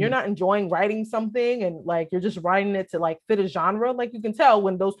tell when you're not enjoying writing something and like you're just writing it to like fit a genre. Like, you can tell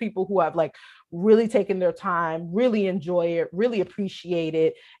when those people who have like really taken their time, really enjoy it, really appreciate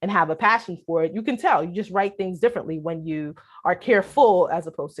it, and have a passion for it. You can tell. You just write things differently when you are careful as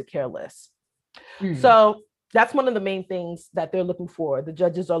opposed to careless. So that's one of the main things that they're looking for. The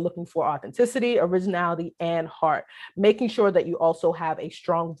judges are looking for authenticity, originality, and heart, making sure that you also have a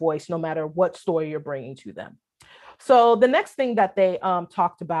strong voice no matter what story you're bringing to them. So the next thing that they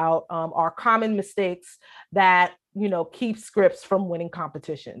talked about are common mistakes that, keep scripts from winning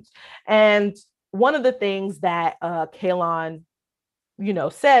competitions. And one of the things that Kaylon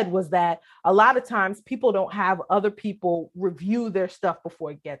said was that a lot of times people don't have other people review their stuff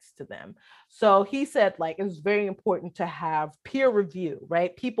before it gets to them. So he said, like, it's very important to have peer review,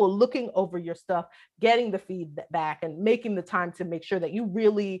 right? People looking over your stuff, getting the feedback and making the time to make sure that you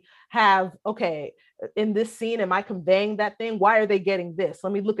really have, okay, in this scene, am I conveying that thing? Why are they getting this?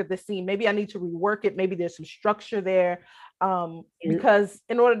 Let me look at this scene. Maybe I need to rework it. Maybe there's some structure there. Because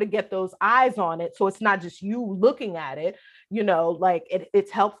in order to get those eyes on it, so it's not just you looking at it, like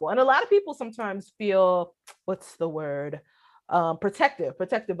it's helpful. And a lot of people sometimes feel, what's the word?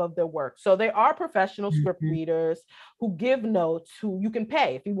 Protective of their work. So they are professional script readers who give notes, who you can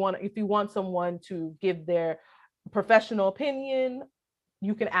pay if you want someone to give their professional opinion.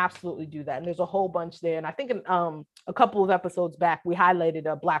 You can absolutely do that. And there's a whole bunch there. And I think in a couple of episodes back, we highlighted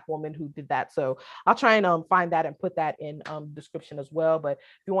a Black woman who did that. So I'll try and find that and put that in the description as well. But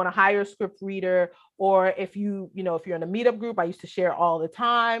if you want to hire a script reader, or if if you're in a meetup group, I used to share all the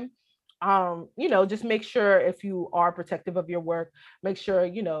time. Just make sure, if you are protective of your work, make sure,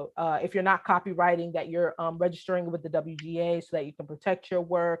 if you're not copywriting, that you're registering with the WGA so that you can protect your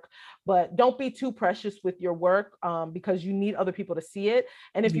work. But don't be too precious with your work because you need other people to see it.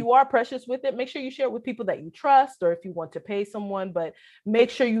 And if you are precious with it, make sure you share it with people that you trust, or if you want to pay someone, but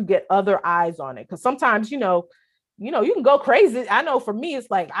make sure you get other eyes on it. Because sometimes, you can go crazy. I know for me,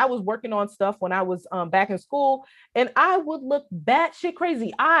 it's like I was working on stuff when I was back in school, and I would look batshit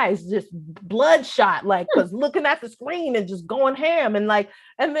crazy, eyes just bloodshot, like, because looking at the screen and just going ham. And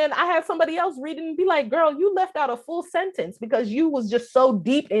then I had somebody else read it and be like, girl, you left out a full sentence because you was just so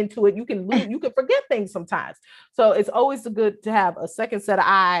deep into it. You can forget things sometimes. So it's always good to have a second set of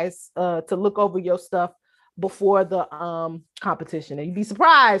eyes to look over your stuff before the competition. And you'd be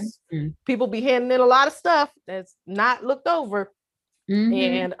surprised, people be handing in a lot of stuff that's not looked over.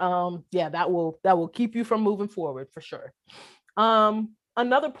 And that will keep you from moving forward for sure.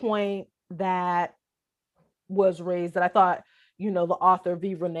 Another point that was raised that I thought, the author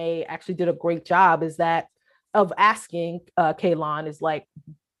V. Renee actually did a great job is that of asking Kaylon is like,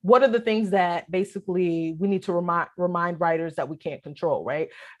 what are the things that basically we need to remind writers that we can't control, right?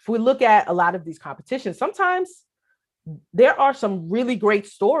 If we look at a lot of these competitions, sometimes there are some really great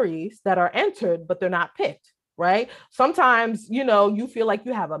stories that are entered, but they're not picked, right? Sometimes, you feel like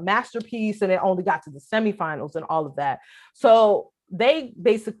you have a masterpiece and it only got to the semifinals and all of that. So they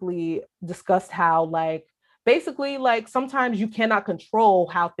basically discussed how, sometimes you cannot control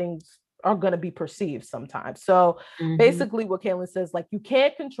how things are going to be perceived sometimes. So basically what Kaylin says, like, you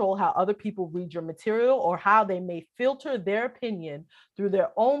can't control how other people read your material or how they may filter their opinion through their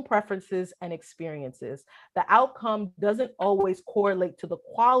own preferences and experiences. The outcome doesn't always correlate to the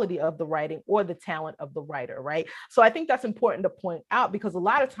quality of the writing or the talent of the writer, right? So I think that's important to point out, because a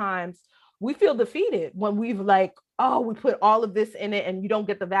lot of times we feel defeated when we've we put all of this in it and you don't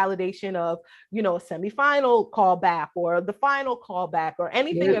get the validation of, a semifinal callback or the final callback or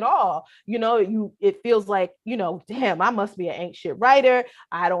anything at all. It feels like, damn, I must be an ain't shit writer.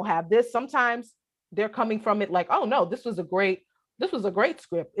 I don't have this. Sometimes they're coming from it like, oh no, this was a great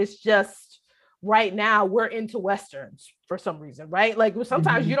script. It's just right now we're into Westerns for some reason, right? Like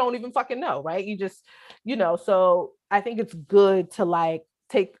sometimes you don't even fucking know, right? You just, so I think it's good to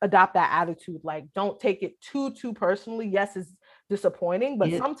adopt that attitude. Like, don't take it too personally. Yes, it's disappointing, but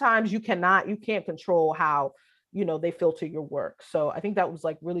sometimes you can't control how, they filter your work. So I think that was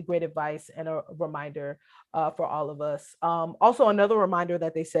really great advice and a reminder for all of us. Also another reminder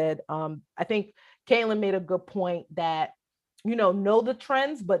that they said, I think Kaylin made a good point that, know the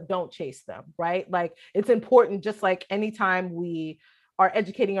trends, but don't chase them, right? Like, it's important, just like anytime we are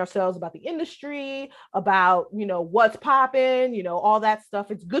educating ourselves about the industry, about, what's popping, all that stuff.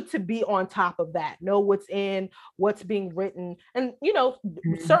 It's good to be on top of that, know what's being written. And,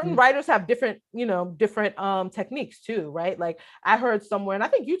 certain writers have different techniques too, right? Like I heard somewhere, and I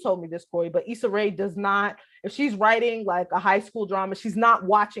think you told me this, Corey, but Issa Rae does not, if she's writing like a high school drama, she's not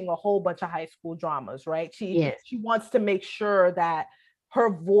watching a whole bunch of high school dramas, right? She wants to make sure that her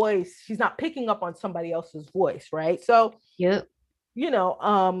voice, she's not picking up on somebody else's voice, right? So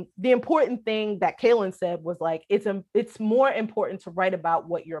the important thing that Kaylin said was like, it's more important to write about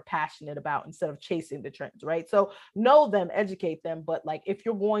what you're passionate about instead of chasing the trends, right? So know them, educate them, but like if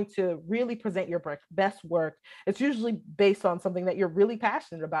you're going to really present your best work, it's usually based on something that you're really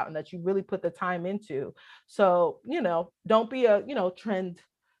passionate about and that you really put the time into. So, don't be a, trend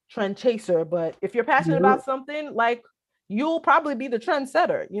chaser, but if you're passionate about something, like you'll probably be the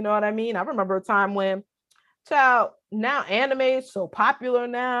trendsetter. You know what I mean? I remember a time when now anime is so popular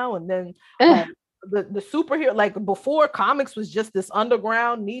now, and then like the superhero, like before comics was just this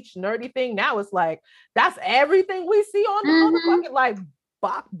underground niche nerdy thing. Now it's like that's everything we see on the motherfucking like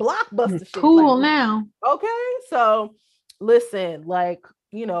blockbuster shit. Cool like, now. Okay, so listen, like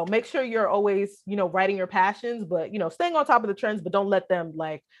make sure you're always writing your passions, but staying on top of the trends, but don't let them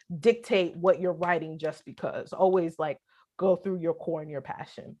like dictate what you're writing just because. Always like go through your core and your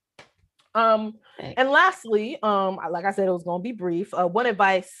passion. And lastly, like I said, it was going to be brief. One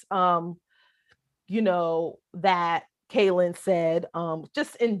advice, that Kaylin said,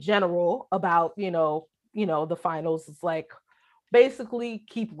 just in general about, the finals is like, basically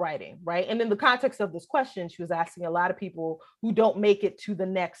keep writing, right? And in the context of this question, she was asking a lot of people who don't make it to the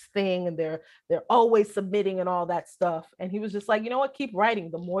next thing, and they're always submitting and all that stuff. And he was just like, you know what, keep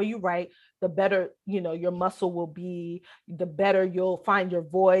writing. The more you write, the better, your muscle will be, the better you'll find your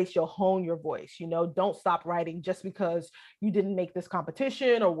voice, you'll hone your voice. Don't stop writing just because you didn't make this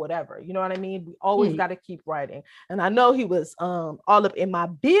competition or whatever. You know what I mean? We always got to keep writing. And I know he was all up in my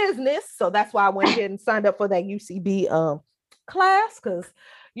business, so that's why I went ahead and signed up for that UCB class, because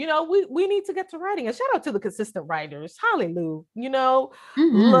we need to get to writing. And shout out to the consistent writers. Hallelujah.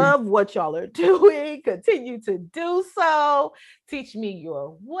 Love what y'all are doing. Continue to do so. Teach me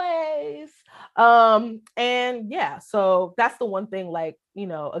your ways. And yeah, so that's the one thing, like,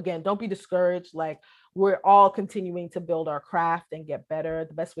 again, don't be discouraged. Like, we're all continuing to build our craft and get better.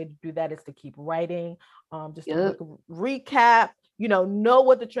 The best way to do that is to keep writing. Just a quick recap. Know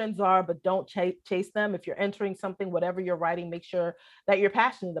what the trends are, but don't chase them. If you're entering something, whatever you're writing, make sure that you're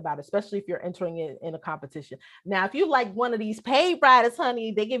passionate about it, especially if you're entering it in a competition. Now, if you like one of these paid writers,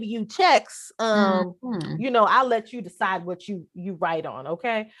 honey, they give you checks. I'll let you decide what you write on.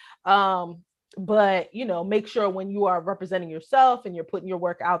 Okay. But make sure when you are representing yourself and you're putting your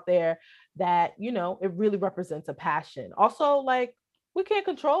work out there that, it really represents a passion. Also, like, we can't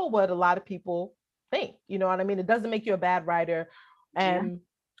control what a lot of people think. You know what I mean? It doesn't make you a bad writer. And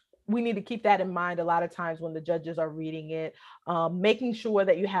we need to keep that in mind a lot of times when the judges are reading it, making sure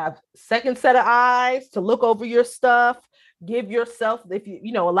that you have second set of eyes to look over your stuff. Give yourself, if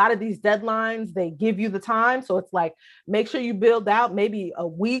a lot of these deadlines, they give you the time. So it's like, make sure you build out maybe a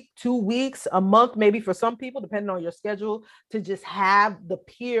week, 2 weeks, a month, maybe for some people, depending on your schedule, to just have the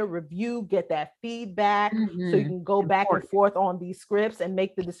peer review, get that feedback, so you can go back and forth on these scripts and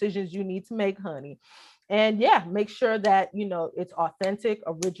make the decisions you need to make, honey. And yeah, make sure that, it's authentic,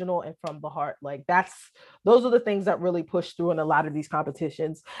 original, and from the heart. Like those are the things that really push through in a lot of these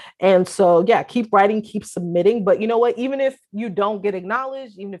competitions. And so, yeah, keep writing, keep submitting. But you know what, even if you don't get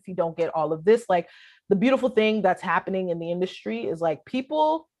acknowledged, even if you don't get all of this, like the beautiful thing that's happening in the industry is like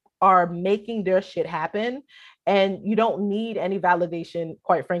people are making their shit happen. And you don't need any validation.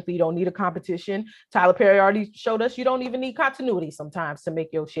 Quite frankly, you don't need a competition. Tyler Perry already showed us you don't even need continuity sometimes to make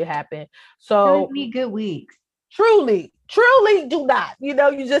your shit happen. So you need good weeks. Truly do not. You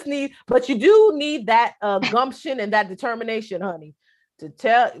just need, but you do need that gumption and that determination, honey. To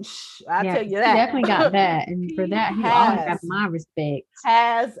tell, I tell you that. He definitely got that. And for that, he always got my respect.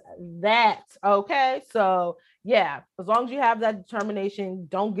 Has that. Okay. So yeah, as long as you have that determination,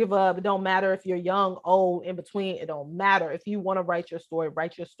 don't give up. It don't matter if you're young, old, in between. It don't matter. If you want to write your story,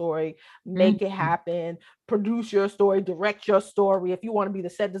 make it happen, produce your story, direct your story. If you want to be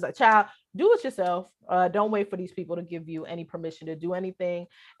the set design child, do it yourself. Don't wait for these people to give you any permission to do anything.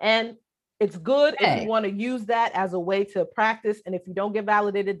 And it's good if you want to use that as a way to practice. And if you don't get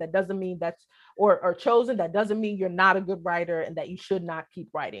validated, that doesn't mean that's or chosen. That doesn't mean you're not a good writer and that you should not keep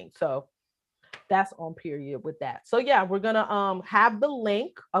writing. So that's on period with that. So yeah, we're gonna have the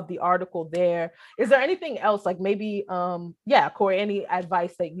link of the article there. Is there anything else, like maybe Corey, any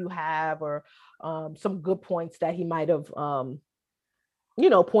advice that you have, or some good points that he might have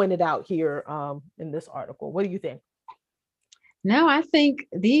pointed out here in this article? What do you think? No, I think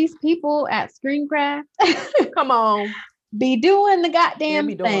these people at Screencraft come on, be doing the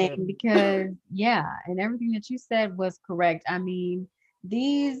goddamn thing, because and everything that you said was correct. I mean,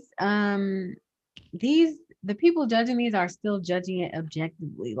 the people judging these are still judging it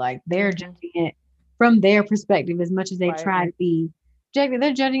objectively. Like they're judging it from their perspective as much as they try to be objective.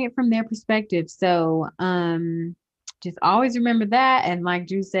 They're judging it from their perspective. So just always remember that. And like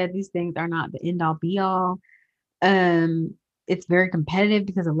Drew said, these things are not the end all be all. It's very competitive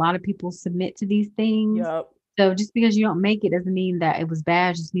because a lot of people submit to these things. Yep. So just because you don't make it doesn't mean that it was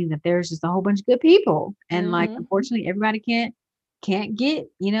bad. It just means that there's just a whole bunch of good people. And like, unfortunately, everybody can't get,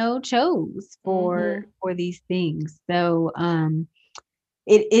 chose for these things. So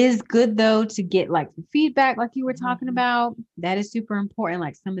it is good though to get like feedback, like you were talking about. That is super important.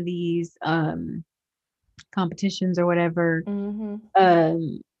 Like some of these competitions or whatever,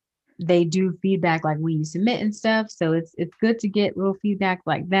 they do feedback like when you submit and stuff. So it's good to get little feedback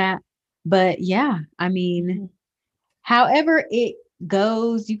like that. But yeah, I mean, however it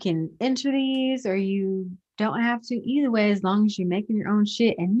goes, you can enter these or you don't have to. Either way, as long as you're making your own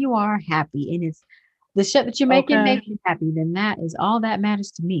shit and you are happy and it's the shit that you're making makes you happy, then that is all that matters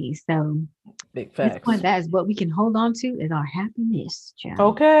to me. So big facts. At this point, that is what we can hold on to is our happiness, child.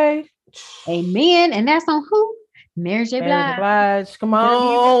 Okay. Amen. And that's on who? Mary J. Blige. Come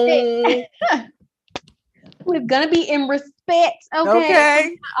on. We're gonna be in respect.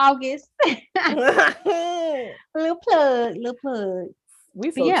 Okay. August. little plug.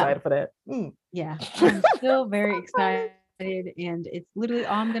 We so excited for that. Yeah. I'm still very excited. And it's literally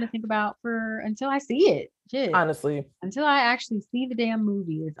all I'm gonna think about until I see it. Shit. Honestly. Until I actually see the damn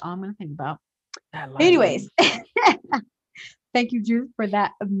movie is all I'm gonna think about. Anyways. Thank you, Drew, for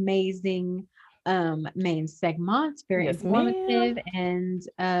that amazing main segment. Very informative. And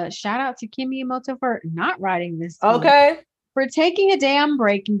shout out to Kim Miyamoto for not writing this song, for taking a damn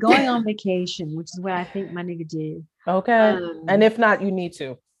break and going on vacation, which is what I think my nigga did. And if not, you need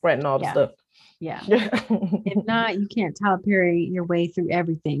to writing all the stuff. Yeah. If not, you can't Tyler Perry your way through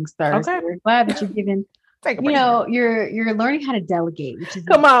everything, sir. So we're glad that you're giving you're learning how to delegate, which is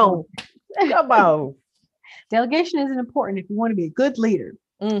come on. Delegation isn't important if you want to be a good leader.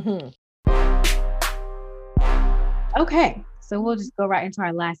 Okay, so we'll just go right into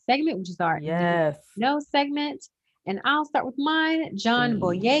our last segment, which is our no segment. And I'll start with mine. John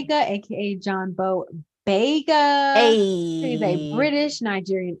Boyega, aka John Bo Bega. He's a British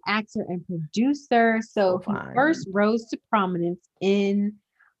Nigerian actor and producer. So he first rose to prominence in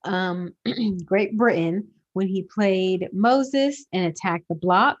Great Britain when he played Moses in Attack the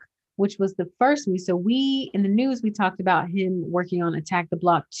Block, which was the first movie. So in the news, we talked about him working on Attack the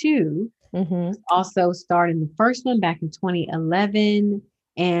Block 2. Also starred in the first one back in 2011.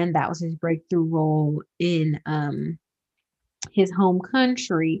 And that was his breakthrough role in his home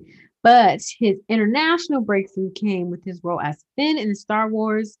country. But his international breakthrough came with his role as Finn in the Star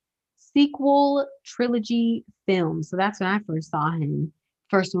Wars sequel trilogy film. So that's when I first saw him.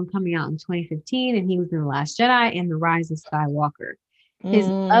 First one coming out in 2015, and he was in The Last Jedi and The Rise of Skywalker. His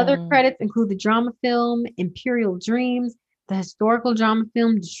other credits include the drama film Imperial Dreams, the historical drama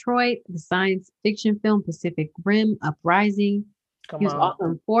film Detroit, the science fiction film Pacific Rim Uprising. He was also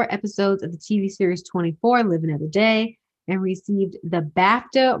in 4 episodes of the TV series 24, Live Another Day, and received the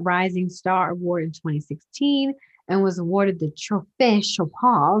BAFTA Rising Star Award in 2016 and was awarded the Trophée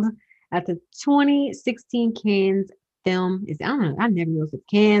Chopard at the 2016 Cannes Film. I don't know. I never know if it's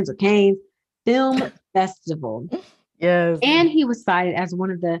Cannes or Cannes Film Festival. Yes. And he was cited as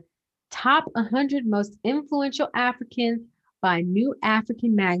one of the top 100 most influential Africans by New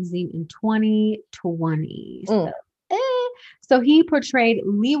African Magazine in 2020. So he portrayed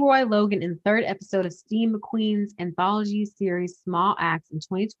Leroy Logan in the 3rd episode of Steve McQueen's anthology series Small Axe in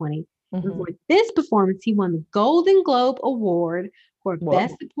 2020. For this performance, he won the Golden Globe Award for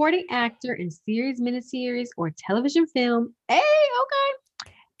Best Supporting Actor in Series, Miniseries, or Television Film.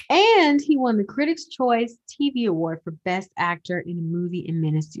 And he won the Critics' Choice TV Award for Best Actor in a Movie and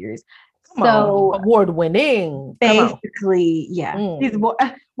Miniseries. Award winning. Basically, he's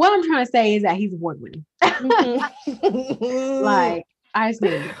what I'm trying to say is that he's award winning. Like I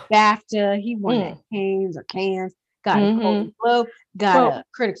said, BAFTA, he won at Cannes, got a Golden Globe, got a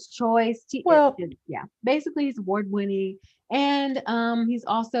Critics' Choice. Basically he's award winning, and he's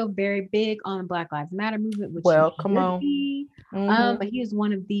also very big on the Black Lives Matter movement, which but he is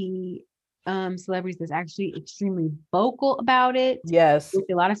one of the celebrities that's actually extremely vocal about it. Yes. With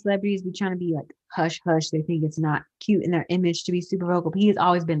a lot of celebrities be trying to be like hush hush. They think it's not cute in their image to be super vocal, but he has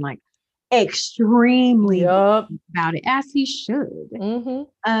always been like extremely about it, as he should.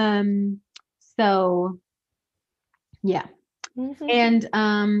 So and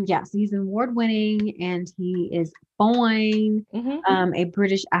so he's award winning, and he is Boyne, a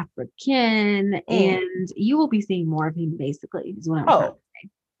British African, and you will be seeing more of him, basically, is what I'm trying to say.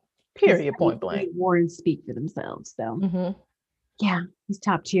 Period, point blank. Warren speak for themselves. So he's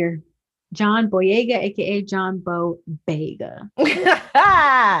top tier. John Boyega, aka John Boyega.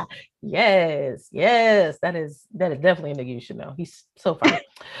 Yes, that is definitely a nigga you should know. He's so funny.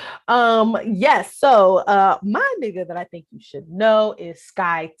 Yes, so my nigga that I think you should know is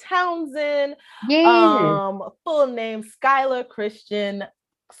Sky Townsend. Yeah. Full name Skylar Christian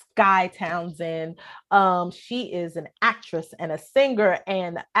Sky Townsend. She is an actress and a singer,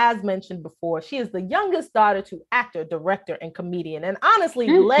 and as mentioned before, she is the youngest daughter to actor, director, and comedian. And honestly,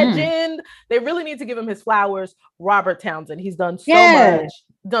 legend. They really need to give him his flowers. Robert Townsend. He's done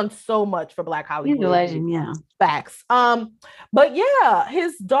so much for Black Hollywood. He's a legend, yeah. Facts. But yeah,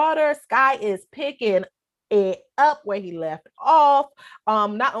 his daughter Sky is picking it up where he left off.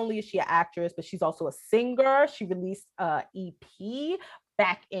 Not only is she an actress, but she's also a singer. She released an EP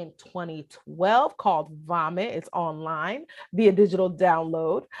back in 2012 called Vomit. It's online via digital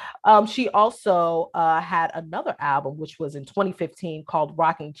download. She also had another album, which was in 2015 called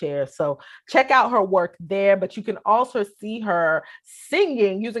Rocking Chair. So check out her work there, but you can also see her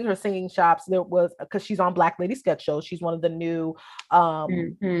singing, using her singing chops. There was, because she's on Black Lady Sketch Show. She's one of the new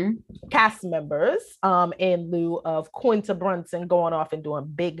cast members in lieu of Quinta Brunson going off and doing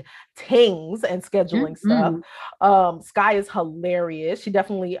big things and scheduling stuff. Sky is hilarious. She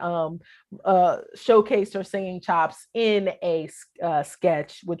definitely showcased her singing chops in a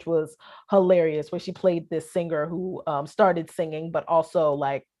sketch, which was hilarious, where she played this singer who started singing, but also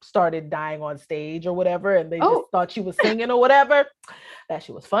like started dying on stage or whatever, and they just thought she was singing or whatever. That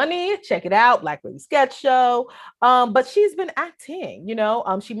she was funny. Check it out, Black Lady Sketch Show. But she's been acting, you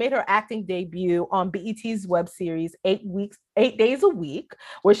know. She made her acting debut on BET's web series 8 Days a Week,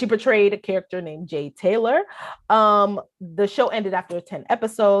 where she portrayed a character named Jay Taylor. The show ended after 10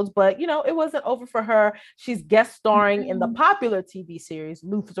 episodes, but you know, it wasn't over for her. She's guest starring in the popular TV series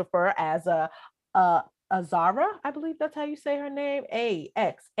Lucifer as Azara, I believe that's how you say her name,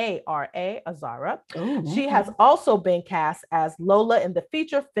 Axara, Azara. She has also been cast as Lola in the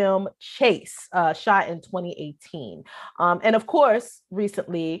feature film Chase, shot in 2018. And of course,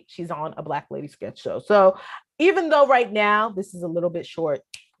 recently, she's on a Black Lady Sketch Show. So even though right now this is a little bit short,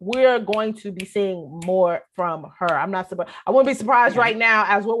 we're going to be seeing more from her. I'm not surprised. I wouldn't be surprised right now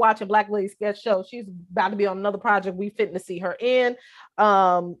as we're watching Black Lady Sketch Show. She's about to be on another project we fitting to see her in.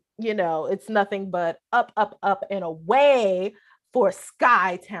 You know, it's nothing but up, and away for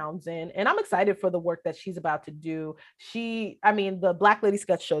Sky Townsend. And I'm excited for the work that she's about to do. The Black Lady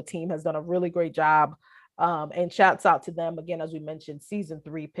Sketch Show team has done a really great job. And shouts out to them again, as we mentioned, season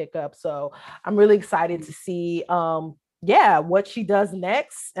 3 pickup. So I'm really excited to see what she does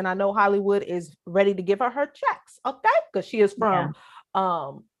next. And I know Hollywood is ready to give her checks, okay? Because she is from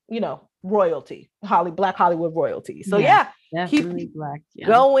royalty, Black Hollywood royalty. So definitely keep Black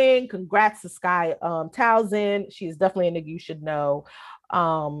going. Congrats to Sky Townsend. She is definitely a nigga you should know.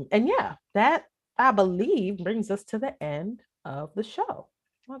 And that I believe brings us to the end of the show.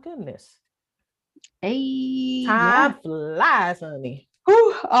 My goodness. Time flies, honey.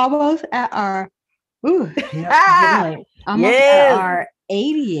 Almost at our at our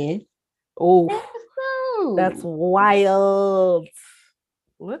 80th. Oh, that's wild.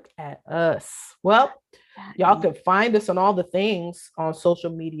 Look at us. Well, y'all can find us on all the things on social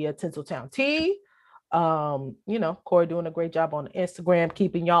media, Tinseltown Tea. Corey doing a great job on Instagram,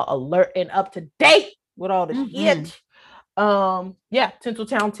 keeping y'all alert and up to date with all the shit.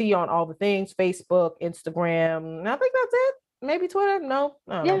 Tinseltown Tea on all the things, Facebook, Instagram. I think that's it. Maybe Twitter. No.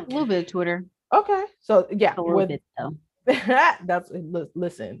 A little bit of Twitter. Okay. So a little bit though. That's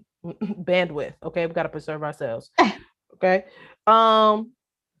listen, bandwidth. Okay, we got to preserve ourselves. Okay.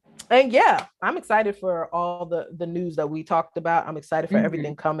 And I'm excited for all the news that we talked about. I'm excited for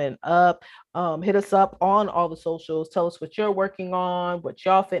everything coming up. Hit us up on all the socials. Tell us what you're working on, what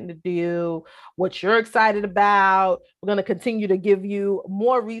y'all fitting to do, what you're excited about. We're going to continue to give you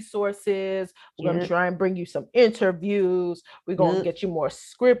more resources. We're going to try and bring you some interviews. We're going to get you more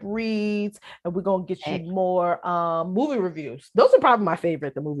script reads, and we're going to get you more movie reviews. Those are probably my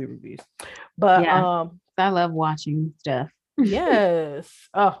favorite, the movie reviews. But I love watching stuff. Yes.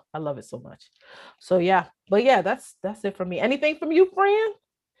 Oh, I love it so much. So that's it for me. Anything from you, friend?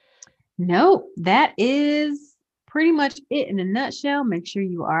 No, that is pretty much it in a nutshell. Make sure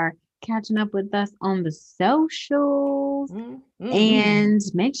you are catching up with us on the socials and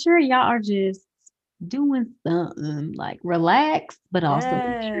make sure y'all are just doing something, like relax, but also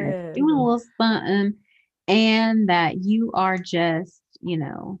doing a little something, and that you are just,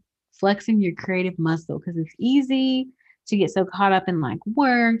 flexing your creative muscle, because it's easy to get so caught up in like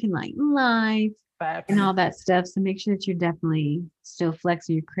work and like life and all that stuff. So make sure that you're definitely still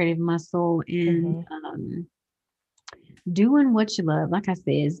flexing your creative muscle and doing what you love. Like I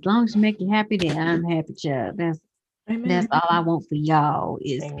said, as long as you make you happy, then I'm happy, child. That's all I want for y'all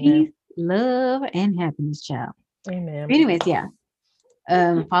is peace, love, and happiness, child. Amen. Anyways, yeah.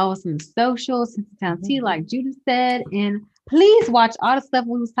 Follow us on the socials, Town Tea, like Judith said, and please watch all the stuff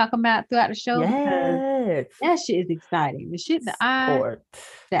we was talking about throughout the show because that shit is exciting. The shit that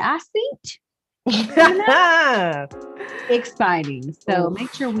I see, exciting. So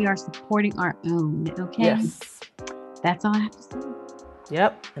make sure we are supporting our own. Okay. Yes. That's all I have to say.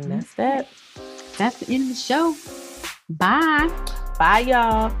 Yep, and that's that. That's the end of the show. Bye. Bye,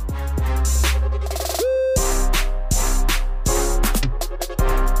 y'all.